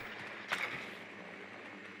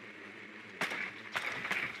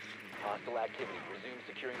 Hostile activity. Resume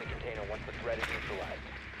securing the container once the threat is neutralized.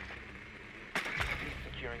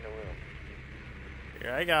 Keep securing the room.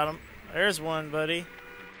 Here, I got him. There's one, buddy.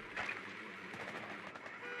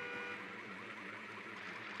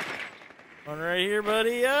 One right here,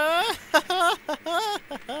 buddy.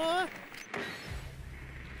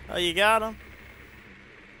 Oh, you got him.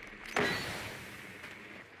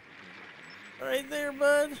 Right there,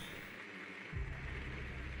 bud.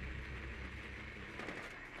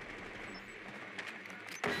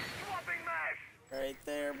 Right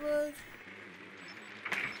there, bud.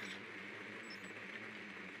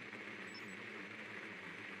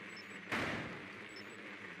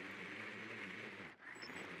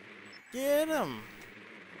 Get him.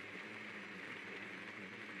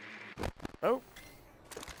 Oh.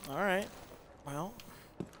 All right. Well.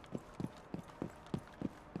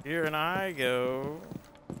 Here and I go.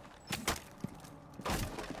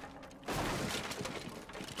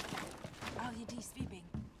 RED sweeping.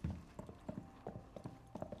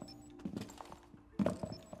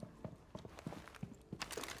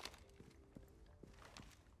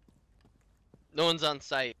 No one's on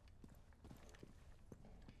site.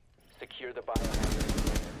 Secure the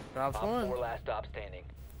biohazard. Dropped Op one. 4 last stop standing.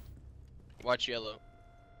 Watch yellow.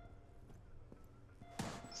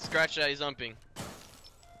 Scratch that, he's humping.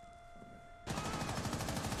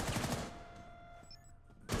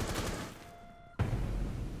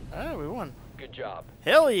 Ah, we won. Good job.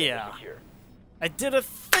 Hell Container yeah. secure. I did a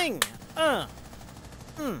thing. I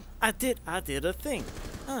did a thing.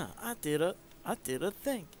 I did a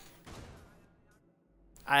thing.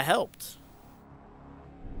 I helped.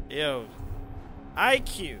 Yo,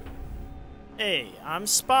 IQ. Hey, I'm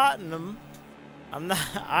spotting them. I'm not.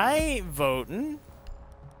 I ain't voting.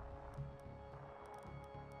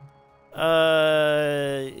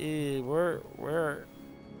 Where?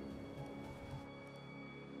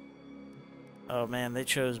 Oh man, they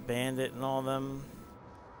chose Bandit and all them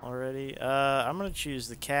already. I'm gonna choose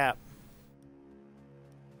the cap.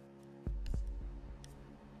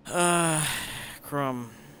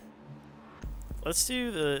 Crumb. Let's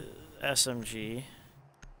do the SMG.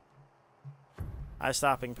 Eye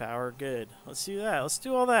stopping power, good. Let's do that. Let's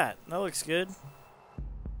do all that. That looks good.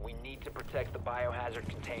 We need to protect the biohazard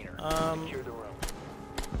container. Secure the room.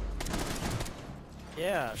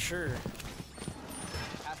 Yeah, sure.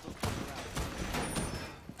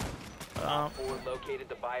 Op 4 located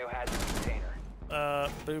the biohazard container.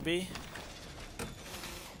 Booby.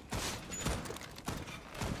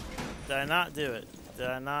 Did I not do it? Did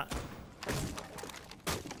I not?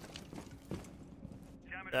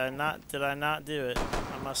 Did I not do it?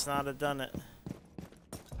 I must not have done it.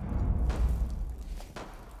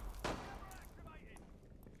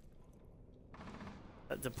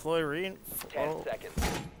 Deploy 10 seconds.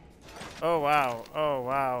 Oh wow. Oh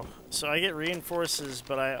wow. So I get reinforces,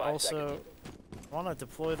 but I 5 also want to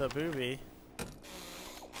deploy the booby.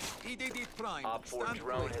 EDD prime. Op 4 Stand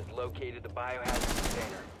drone clear. has located the biohazard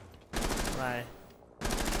container. Right.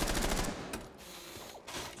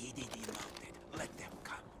 EDD mounted. Let them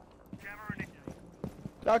come.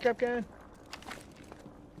 Doc Capcan.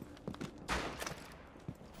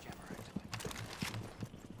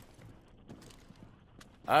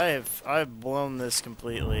 I've blown this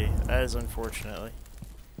completely. That is unfortunately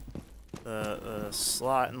the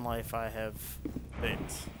slot in life I have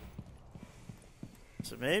picked.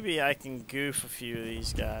 So maybe I can goof a few of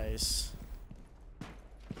these guys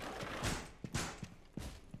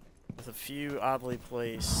with a few oddly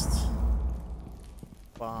placed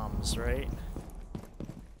bombs, right?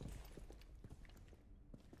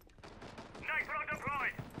 Nitro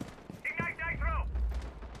deployed. Ignite nitro.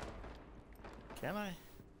 Can I?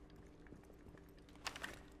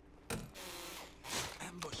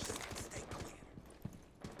 Ambush. Stay clear.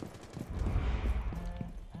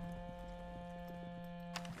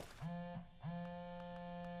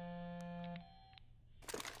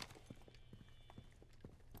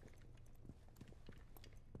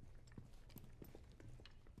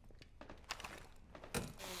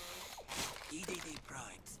 EDD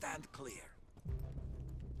prime. Stand clear.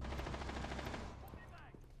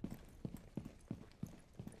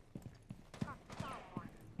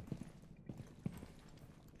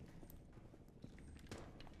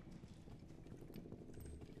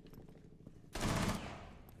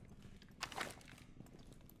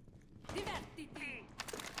 Divertiti.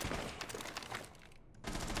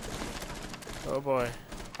 Oh boy,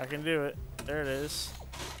 I can do it. There it is.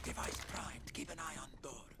 Device primed. Keep an eye on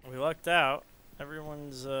door. We lucked out.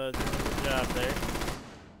 Everyone's doing a good job there.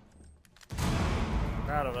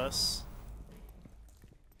 Proud of us.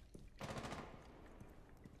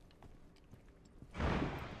 I'm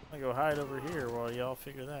gonna go hide over here while y'all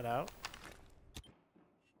figure that out.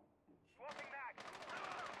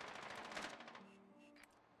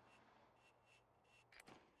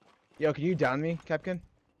 Yo, can you down me, Capcan?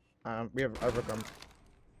 We have overcome.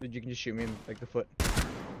 You can just shoot me in like the foot.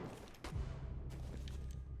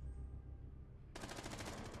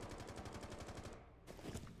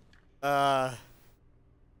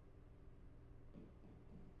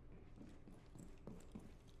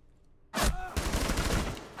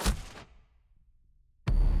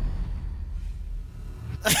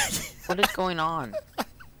 What is going on?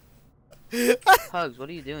 Hugs, what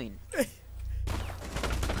are you doing?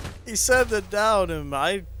 He said to down him.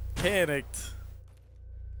 I panicked.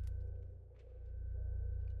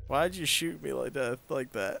 Why'd you shoot me like that?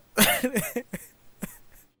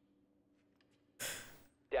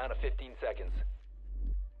 Down to 15 seconds.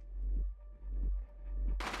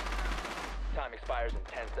 Time expires in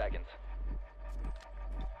 10 seconds.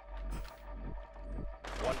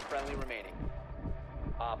 One friendly remaining.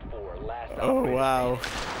 Op 4, last Oh operator wow.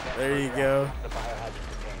 standing. There you go. The biohazard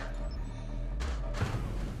container.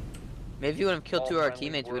 Maybe if you would have killed All two of our friendlies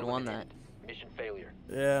teammates, we were would have won that. eliminated. Mission failure.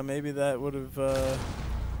 Yeah, maybe that would have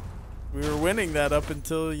We were winning that up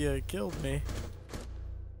until you killed me.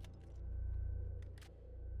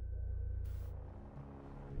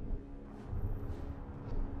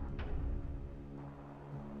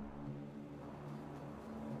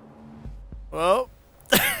 Well.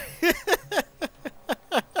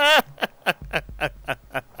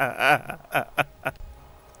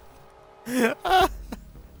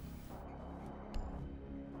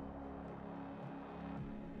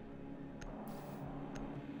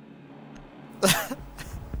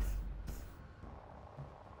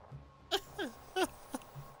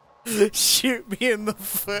 Shoot me in the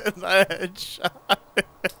foot and I headshot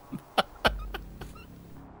him.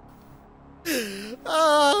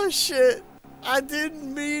 Oh shit. I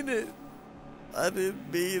didn't mean it. I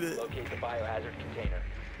didn't mean it. Locate the biohazard container.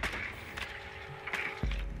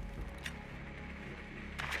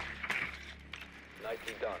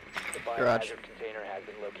 Nicely done. The Garage. biohazard container has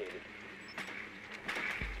been located.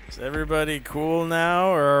 Is everybody cool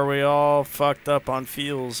now, or are we all fucked up on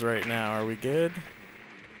feels right now? Are we good?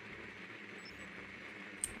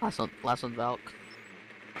 Last one, Valk.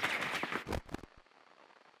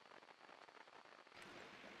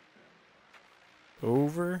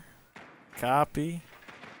 Over. Copy.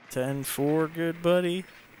 10-4, good buddy.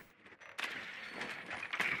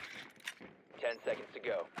 10 seconds to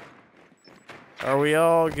go. Are we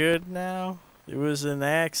all good now? It was an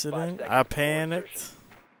accident. 5 seconds I before panicked.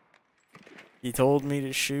 He told me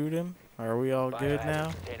to shoot him. Are we all good Biohazard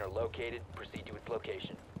now? container located. Proceed to its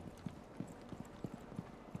location.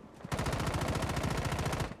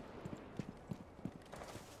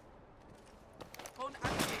 Phone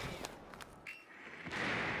activated.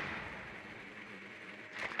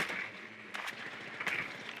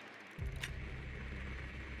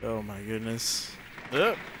 Oh my goodness.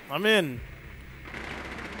 Yep, I'm in.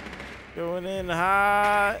 Going in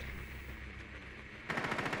hot.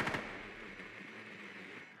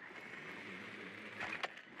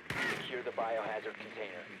 Secure the biohazard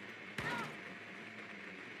container.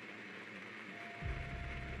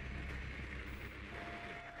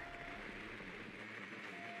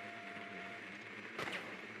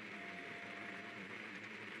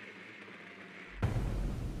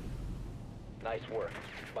 Nice work.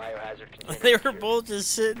 Biohazard container. They were secured. both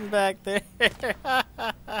just sitting back there.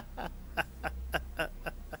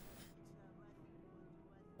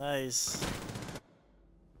 Nice.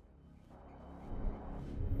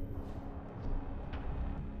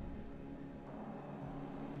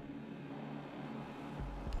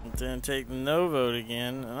 I'm gonna take the no vote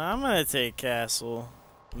again, and I'm gonna take Castle.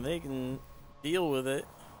 And they can deal with it.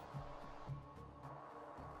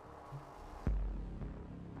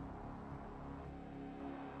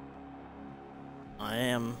 I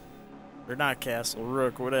am. They're not Castle,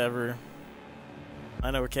 Rook, whatever. I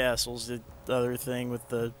know Castle's the other thing with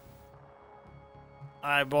the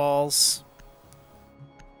eyeballs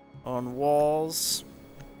on walls.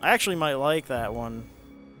 I actually might like that one,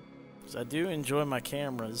 because I do enjoy my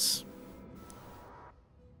cameras.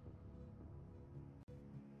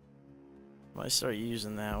 Might start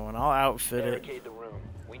using that one. I'll outfit it. Barricade the room.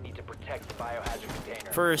 We need to protect the biohazard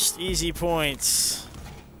container. First, easy points.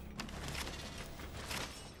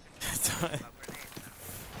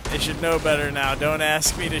 They should know better now. Don't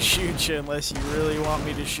ask me to shoot you unless you really want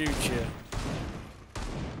me to shoot you.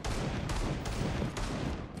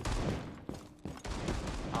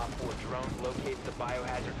 Op 4 drone locates the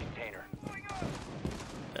biohazard container.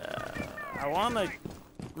 I want to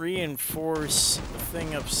reinforce the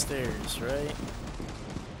thing upstairs, right?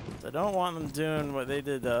 I don't want them doing what they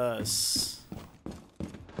did to us.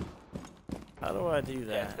 How do I do 10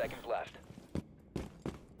 that? seconds left. Is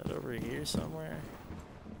that over here somewhere?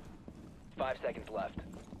 5 seconds left.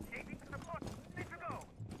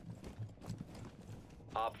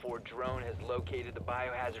 Op 4 drone has located the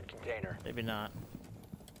biohazard container. Maybe not.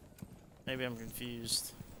 Maybe I'm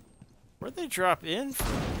confused. Where'd they drop in from?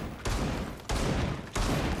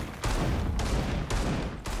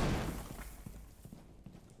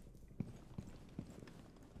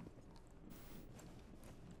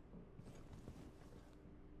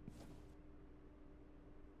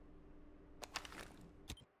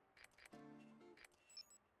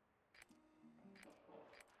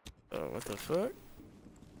 Oh, what the fuck?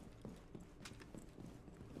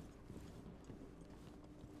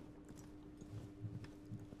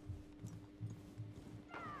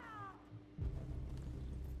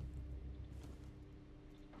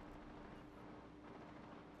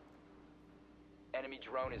 Enemy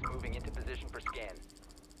drone is moving into position for scan.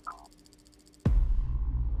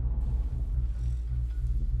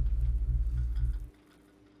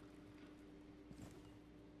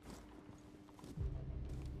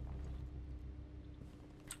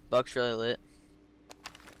 Buck's really lit.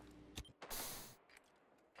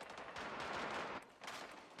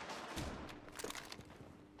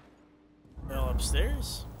 They're all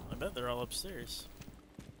upstairs? I bet they're all upstairs.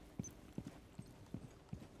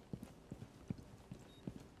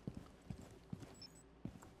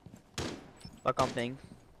 Buck on ping.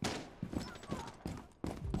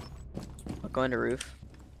 Buck going to roof.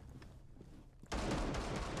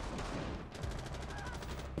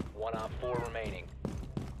 1 op 4 remaining.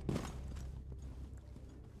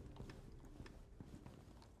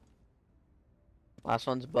 Last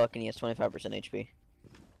one's Buck and he has 25% HP.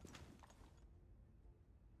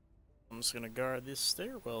 I'm just gonna guard this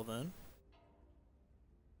stairwell then.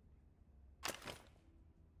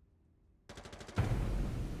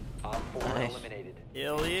 Op 4 Nice. eliminated.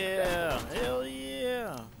 Hell yeah! Hell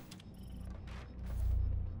yeah!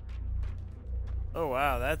 Oh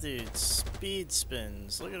wow, that dude speed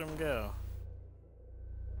spins. Look at him go.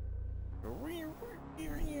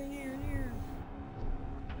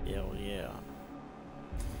 Hell yeah.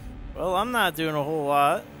 Well, I'm not doing a whole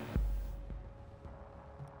lot.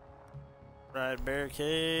 Right,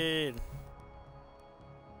 barricade.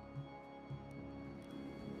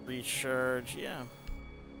 Recharge, yeah.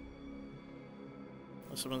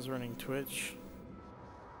 Oh, someone's running Twitch.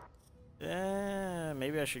 Yeah,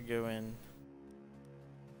 maybe I should go in.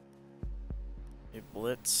 They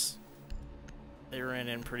blitz. They ran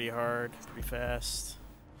in pretty hard, pretty fast.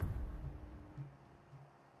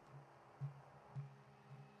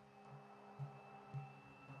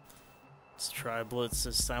 Let's try blitz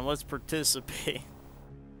this time. Let's participate.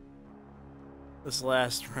 This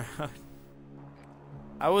last round.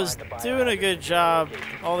 I was doing a good job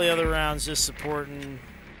all the other rounds just supporting.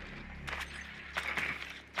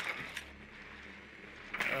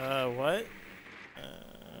 What?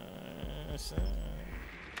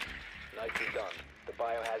 Nicely done. The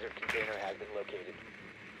biohazard container has been located.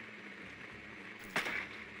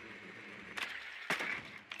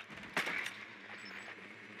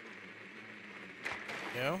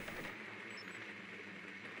 Go.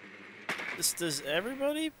 Does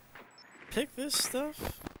everybody pick this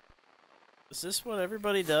stuff? Is this what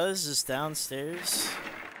everybody does? Is downstairs?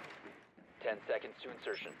 10 seconds to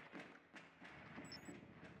insertion.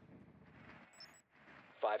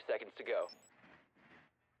 5 seconds to go.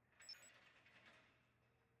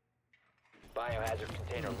 Biohazard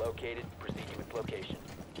container located. Proceeding with location.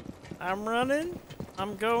 I'm running.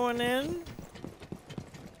 I'm going in.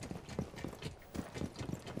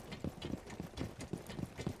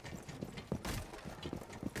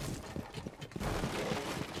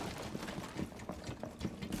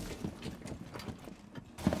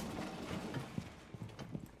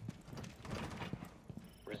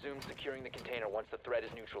 Resume securing the container once the threat is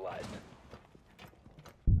neutralized.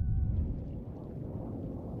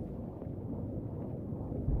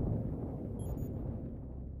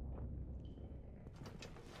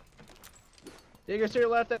 Diggers to your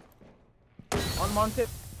left. On Montaigne.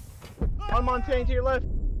 On Montaigne to your left.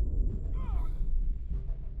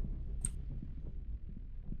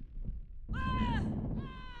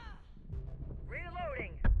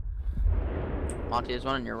 Monty, there's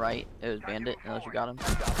one on your right. It was Bandit, unless you got him.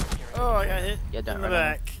 Oh, I got hit Yeah, don't in the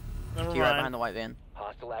right back. Never To your right mind. behind the white van.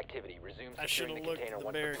 Hostile activity. Resume I securing the should've looked container at the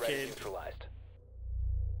once the threat barricade. is neutralized.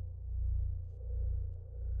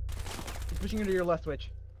 He's pushing you to your left,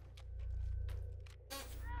 Twitch.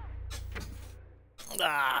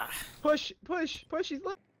 Ah. Push, push, push. He's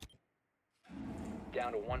left.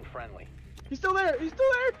 Down to 1 friendly. He's still there. He's still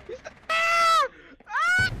there. He's still. Ah!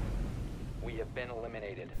 Ah! We have been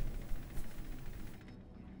eliminated.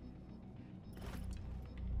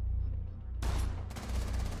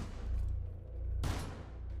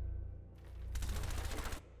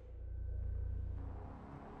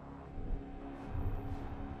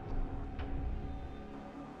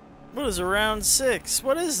 What is a round 6?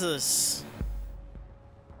 What is this?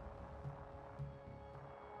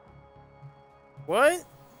 What?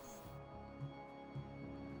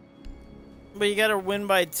 But you gotta win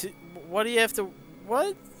by 2. What do you have to?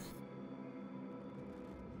 What?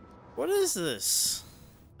 What is this?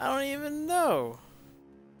 I don't even know.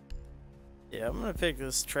 Yeah, I'm gonna pick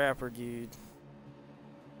this trapper dude.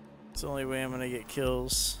 It's the only way I'm gonna get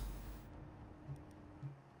kills.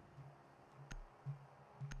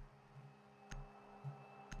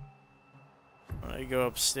 I'm gonna go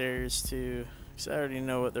upstairs too, because I already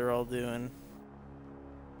know what they're all doing.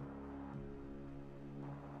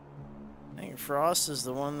 I think Frost is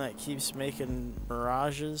the one that keeps making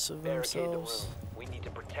mirages of Barricade the room. themselves. We need to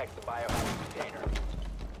protect the biohazard container.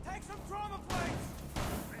 Take some trauma plates!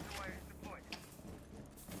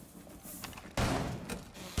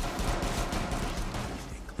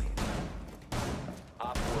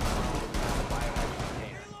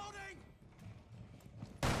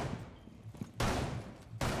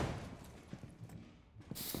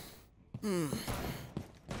 Did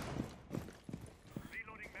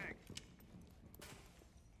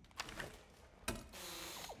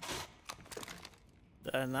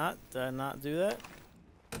I not? Did I not do that?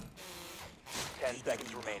 10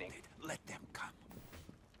 seconds remaining. Let them come.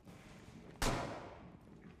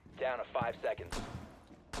 Down to 5 seconds.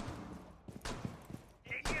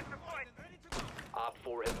 Op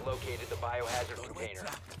 4 has located the biohazard Doorway container.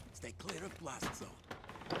 trapped. Stay clear of blast zone.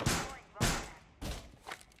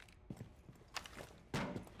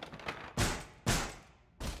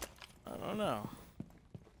 I don't know.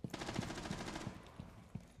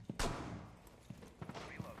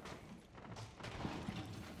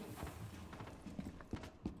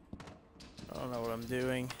 I don't know what I'm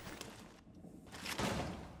doing.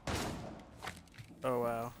 Oh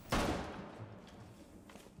wow.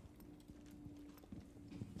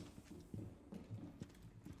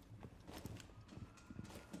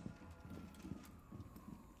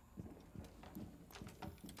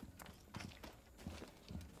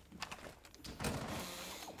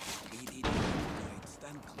 EDD deployed.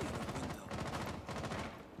 Stand clear of window.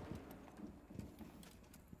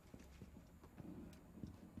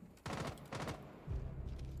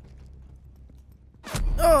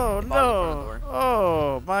 Oh Bottom front no! door.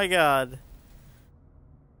 Oh my god.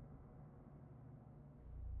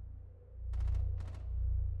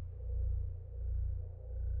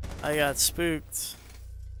 I got spooked.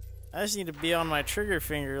 I just need to be on my trigger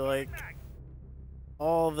finger like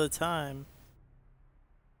all the time.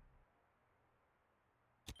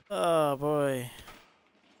 Oh boy.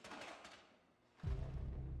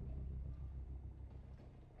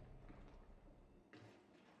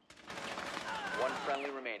 One friendly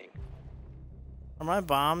remaining. Are my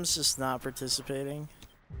bombs just not participating?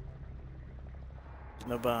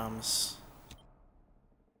 No bombs.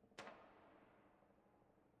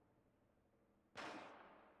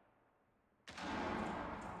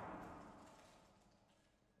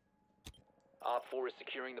 Op 4 is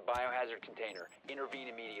securing the biohazard container. Intervene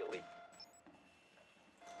immediately.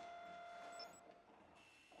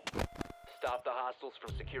 Stop the hostiles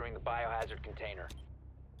from securing the biohazard container.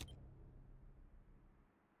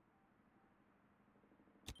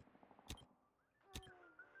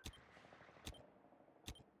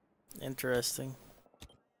 Interesting.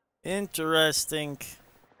 Interesting.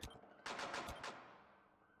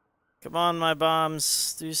 Come on, my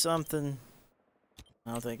bombs. Do something.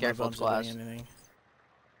 I don't think Careful, my bombs are glass. doing anything.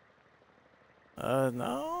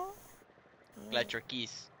 No? Glad your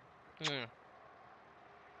keys.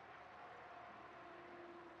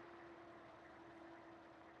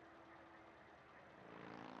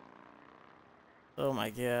 Oh my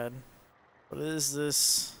god. What is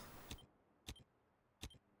this?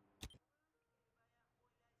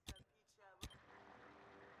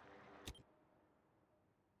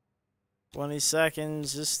 "20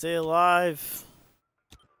 seconds, just stay alive."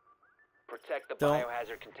 Protect the Don't-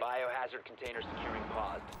 biohazard container securing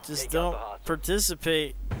paused. Just Take out don't the hostiles.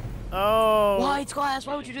 participate. Oh! Why? It's glass.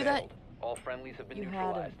 Why would you do that? Failed. All friendlies have been You had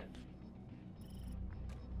neutralized.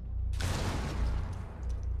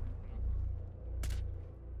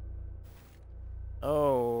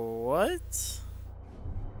 Oh, what?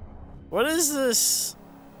 What is this?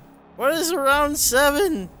 What is round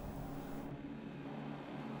 7?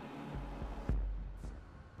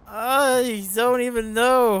 I don't even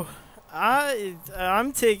know.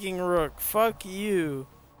 I'm taking Rook. Fuck you.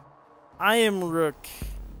 I am Rook.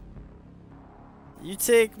 You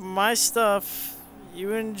take my stuff.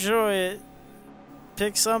 You enjoy it.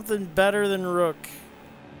 Pick something better than Rook.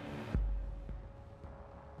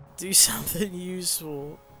 Do something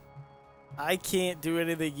useful. I can't do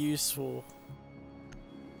anything useful.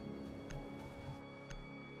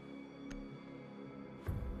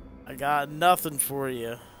 I got nothing for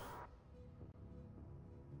you.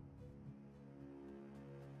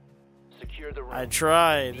 Secure the room. I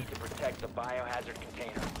tried. Need to protect the biohazard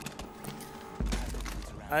container.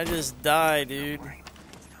 I just died, dude.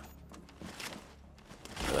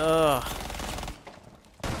 Ugh.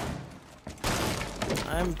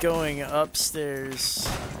 I'm going upstairs.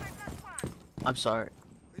 I'm sorry.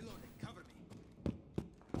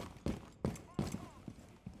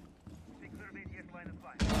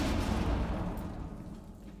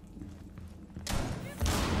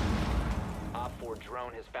 Op 4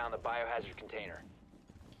 drone has found the biohazard container.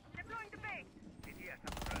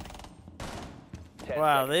 10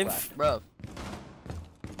 Wow, seconds they've left. Bro.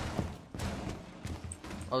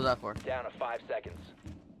 What was that for? Down to 5 seconds.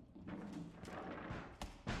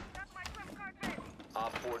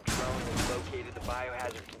 Op 4 drone has located the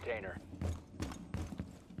biohazard container.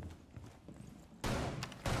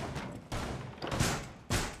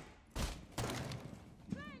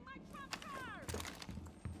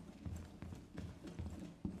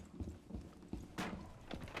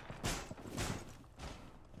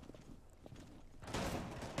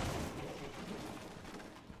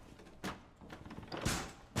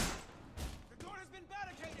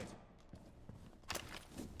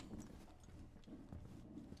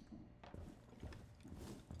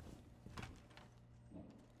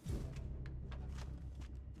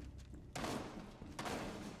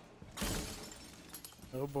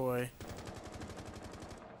 Oh boy.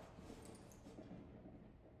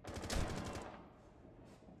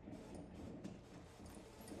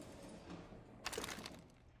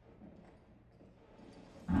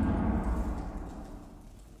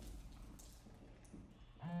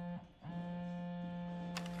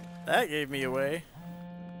 That gave me away.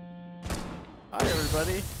 Hi,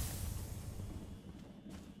 everybody.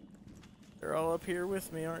 You're all up here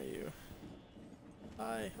with me, aren't you?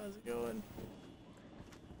 Hi, how's it going?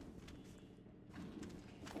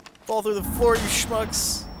 Fall through the floor, you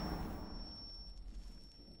schmucks!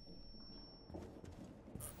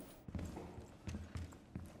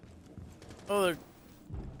 Oh,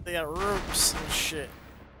 they got ropes and shit.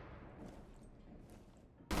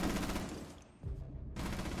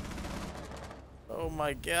 Oh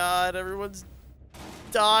my god, everyone's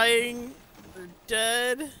dying. They're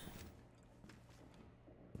dead.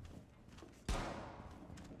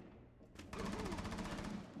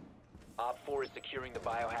 Op 4 is securing the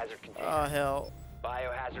biohazard container. Oh hell.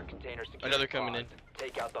 Biohazard container secured. Another coming in.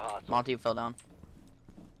 Take out the hostile. Monty fell down.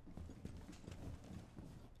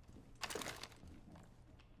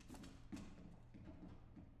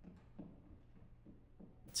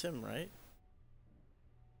 It's him, right?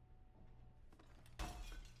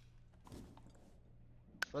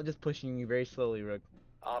 I'm just pushing you very slowly, Rook.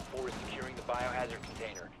 Op 4 is securing the biohazard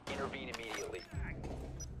container. Intervene immediately.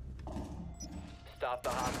 Stop the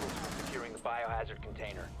hostiles from securing the biohazard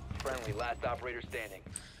container. Friendly, last operator standing.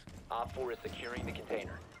 Op 4 is securing the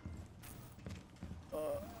container.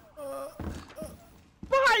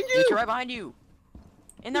 Behind you! He's right behind you.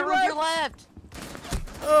 In the room to your left.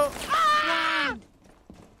 Oh!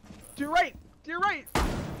 To your right! To your right!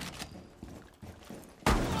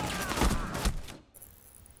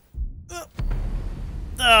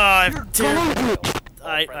 Oh, I'm terrible.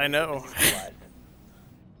 I know.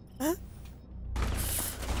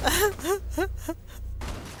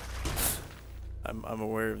 I'm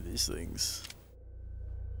aware of these things.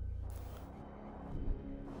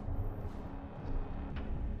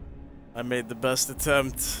 I made the best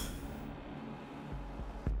attempt.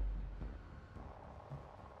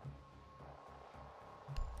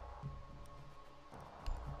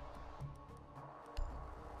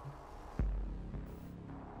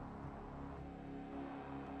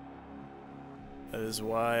 That is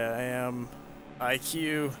why I am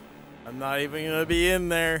IQ. I'm not even gonna be in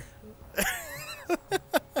there.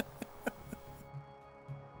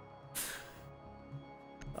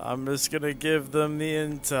 I'm just gonna give them the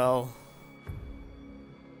intel.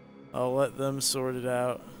 I'll let them sort it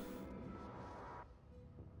out.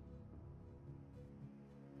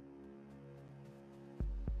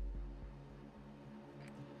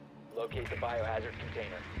 Locate the biohazard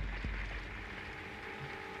container.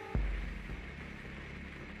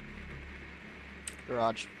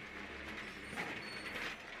 Garage.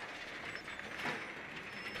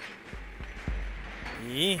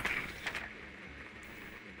 Yeah.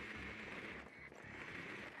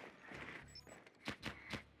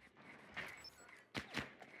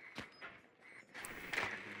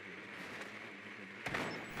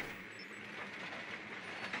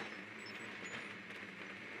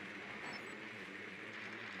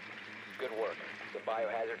 Good work. The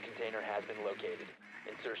biohazard container has been located.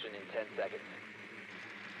 Insertion in 10 seconds.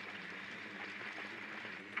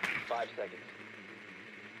 5 seconds.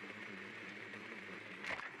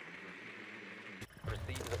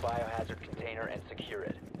 Proceed to the biohazard container and secure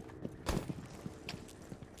it.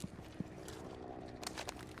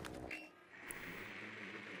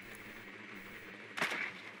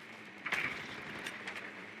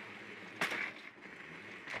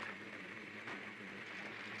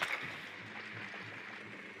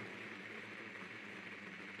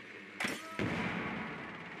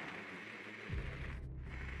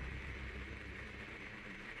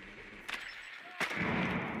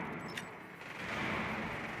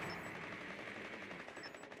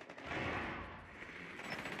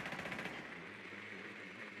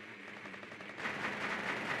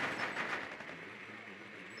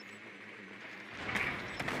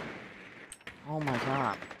 Oh my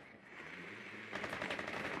god.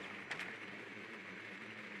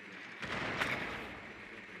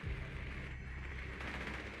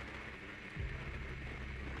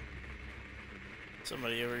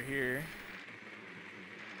 Somebody over here.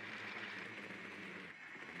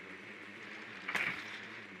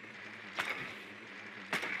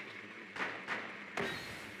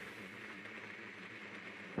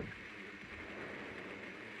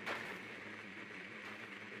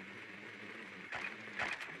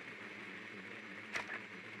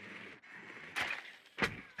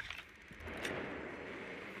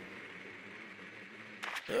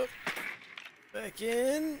 Yep. Back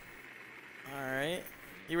in. Alright.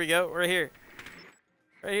 Here we go. Right here.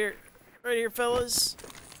 Right here. Right here, fellas.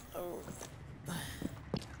 Oh.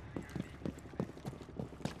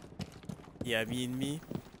 Yeah, me.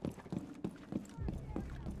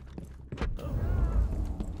 Oh.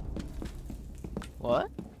 What?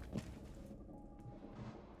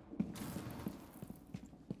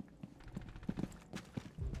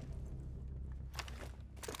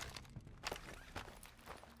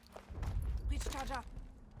 Reach charge up.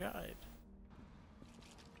 God.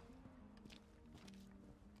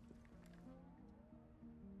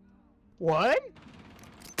 What?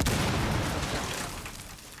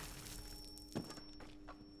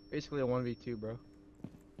 Basically a 1v2, bro.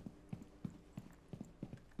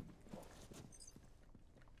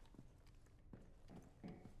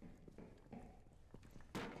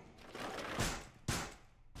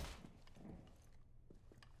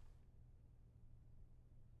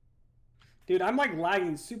 Dude, I'm like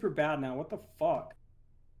lagging super bad now. What the fuck?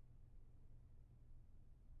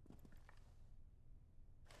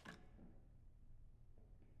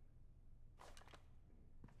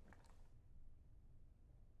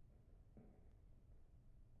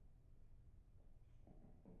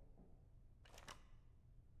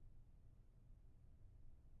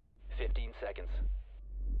 Seconds.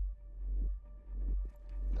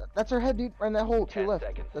 That's our head, dude. Right in that hole to 10 your left.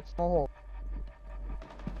 seconds. That's small hole.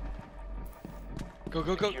 Go,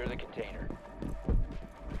 go, go. Secure the container.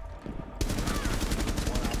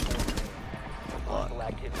 Hostile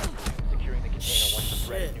activity. Securing the container once the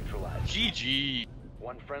threat is neutralized. GG.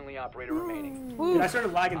 One friendly operator remaining. Dude, I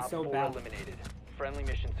started lagging Op so 4 bad. eliminated. Friendly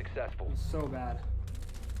mission successful. So bad.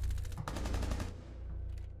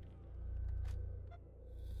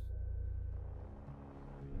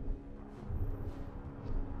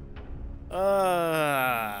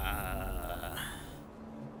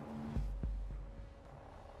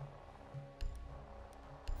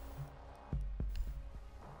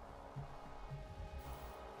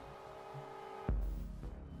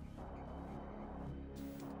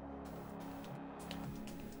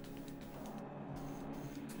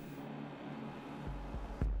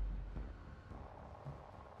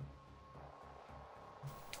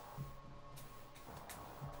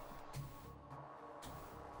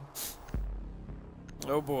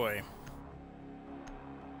 Oh boy.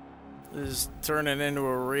 This is turning into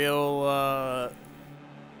a real,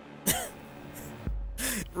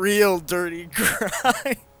 real dirty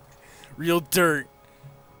grind. Real dirt.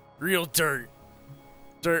 Real dirt.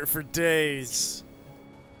 Dirt for days.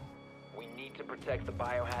 We need to protect the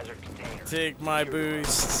biohazard container. Take my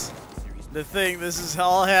boosts. The thing, this is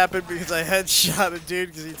all happened because I headshot a dude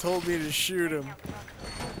because he told me to shoot him.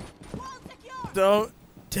 Don't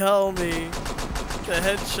tell me the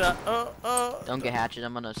headshot. Oh. Don't get hatchet.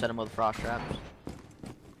 I'm gonna set him with frost traps.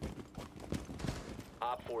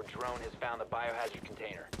 Op 4 drone has found the biohazard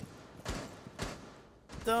container.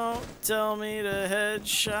 Don't tell me to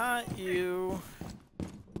headshot you.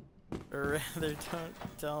 Or rather,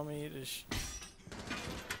 don't tell me to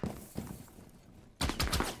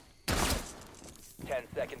 10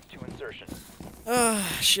 seconds to insertion.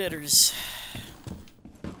 Shitters.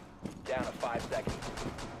 Down to 5 seconds.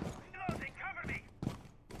 Reloading, cover me.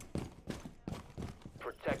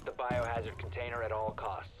 Protect the biohazard container at all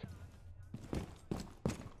costs.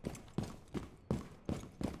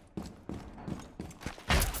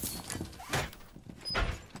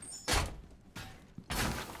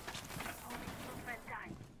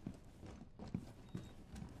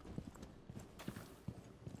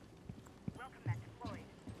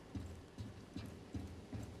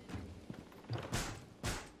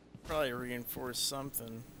 Probably reinforce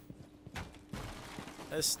something.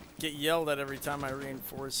 I just get yelled at every time I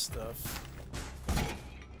reinforce stuff.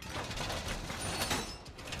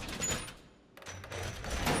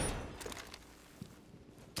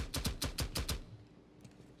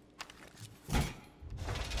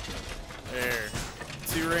 There.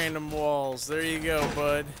 2 random walls. There you go,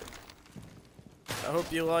 bud. I hope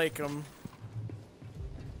you like them.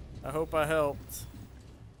 I hope I helped.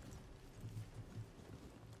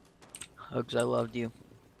 Hugs, I loved you.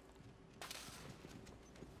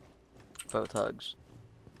 Both hugs.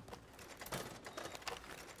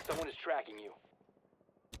 Someone is tracking you.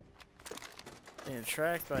 Being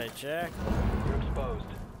tracked by a jack. You're exposed.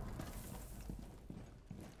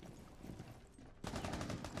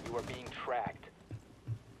 You are being tracked.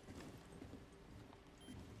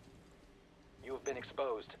 You have been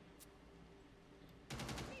exposed.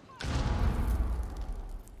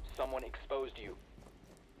 Someone exposed you.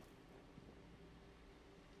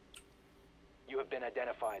 You have been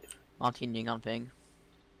identified. Monty Ning on ping.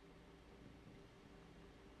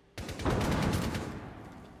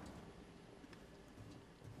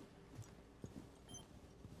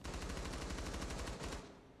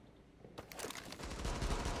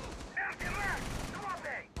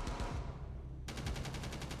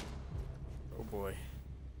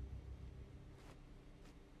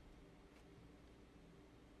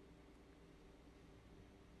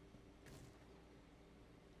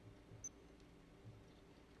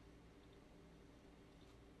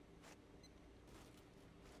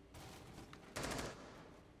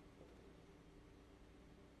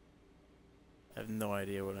 have no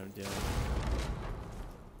idea what I'm doing.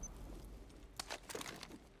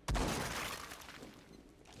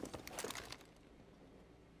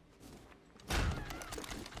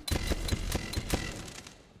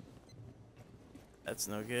 That's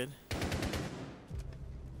no good.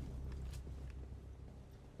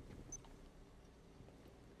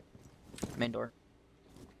 Main door.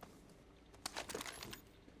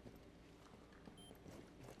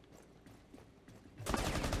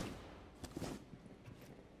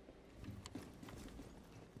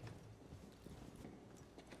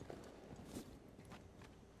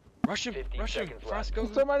 Rush him! 15 Rush him! seconds Frost,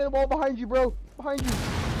 left. go! Somebody in the wall behind you, bro. Behind you.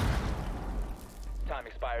 Time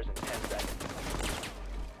expires in 10 seconds.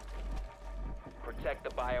 Protect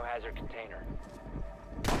the biohazard container.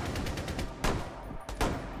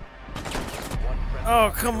 One friendly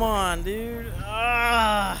Oh, come on, dude.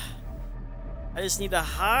 Ah! I just need to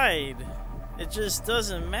hide. It just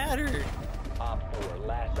doesn't matter. Op 4,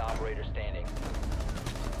 last operator standing.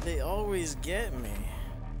 They always get me.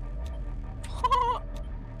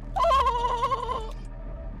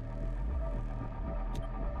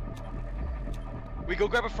 We go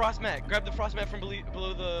grab a frost mat. Grab the frost mat from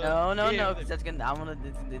below the. No, no, yeah, no, because that's gonna.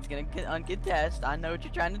 It's gonna get uncontest. I know what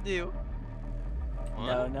you're trying to do.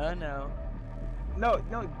 No, no, no. No.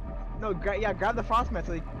 Grab the frost mat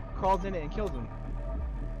so he crawls in it and kills him.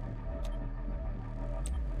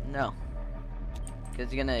 No.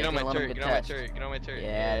 Because you're gonna. Get on my let him turret. Get on my contest. turret. Get on my turret.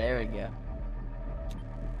 Yeah, there we go.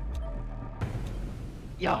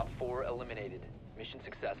 Yo. Op 4 eliminated. Mission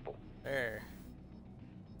successful. There.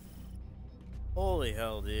 Holy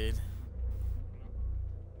hell, dude.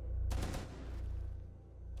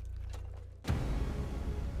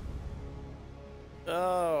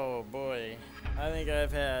 Oh boy. I think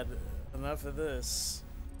I've had enough of this.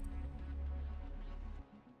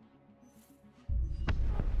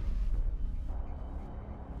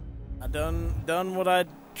 I done what I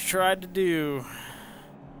tried to do.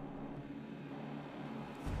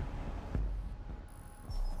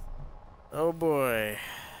 Oh boy.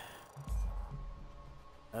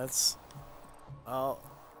 That's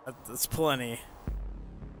plenty.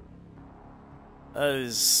 That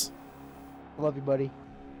is. Love you, buddy.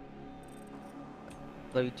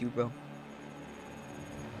 Love you too, bro.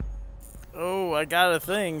 Oh, I got a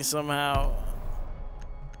thing somehow.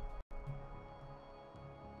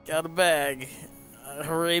 Got a bag.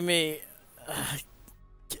 Hooray me.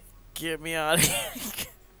 Get me out of here.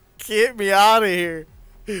 Get me out of here.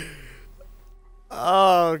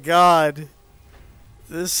 Oh, God.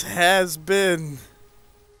 This has been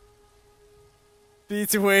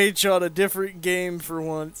P2H on a different game for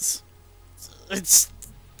once.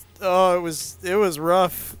 Oh, it was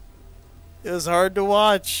rough. It was hard to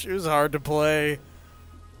watch. It was hard to play.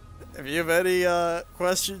 If you have any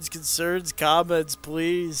questions, concerns, comments,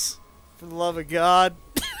 please, for the love of God,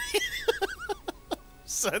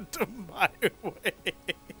 send them my way.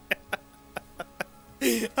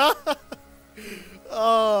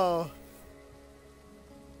 Oh.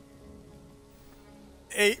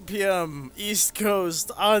 8 p.m. East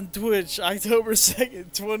Coast on Twitch, October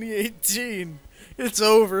 2nd, 2018. It's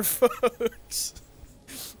over, folks.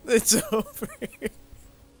 It's over.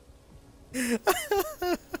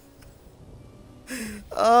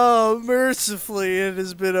 Oh, mercifully, it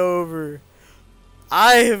has been over.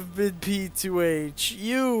 I have been P2H.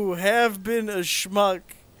 You have been a schmuck.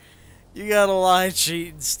 You gotta lie,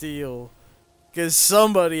 cheat, and steal. Because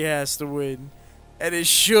somebody has to win. And it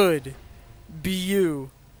should be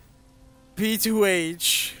you.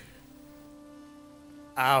 P2H.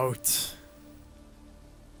 Out.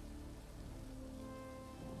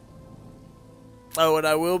 Oh, and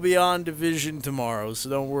I will be on Division tomorrow, so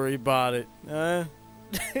don't worry about it.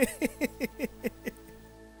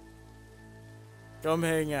 Come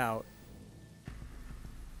hang out.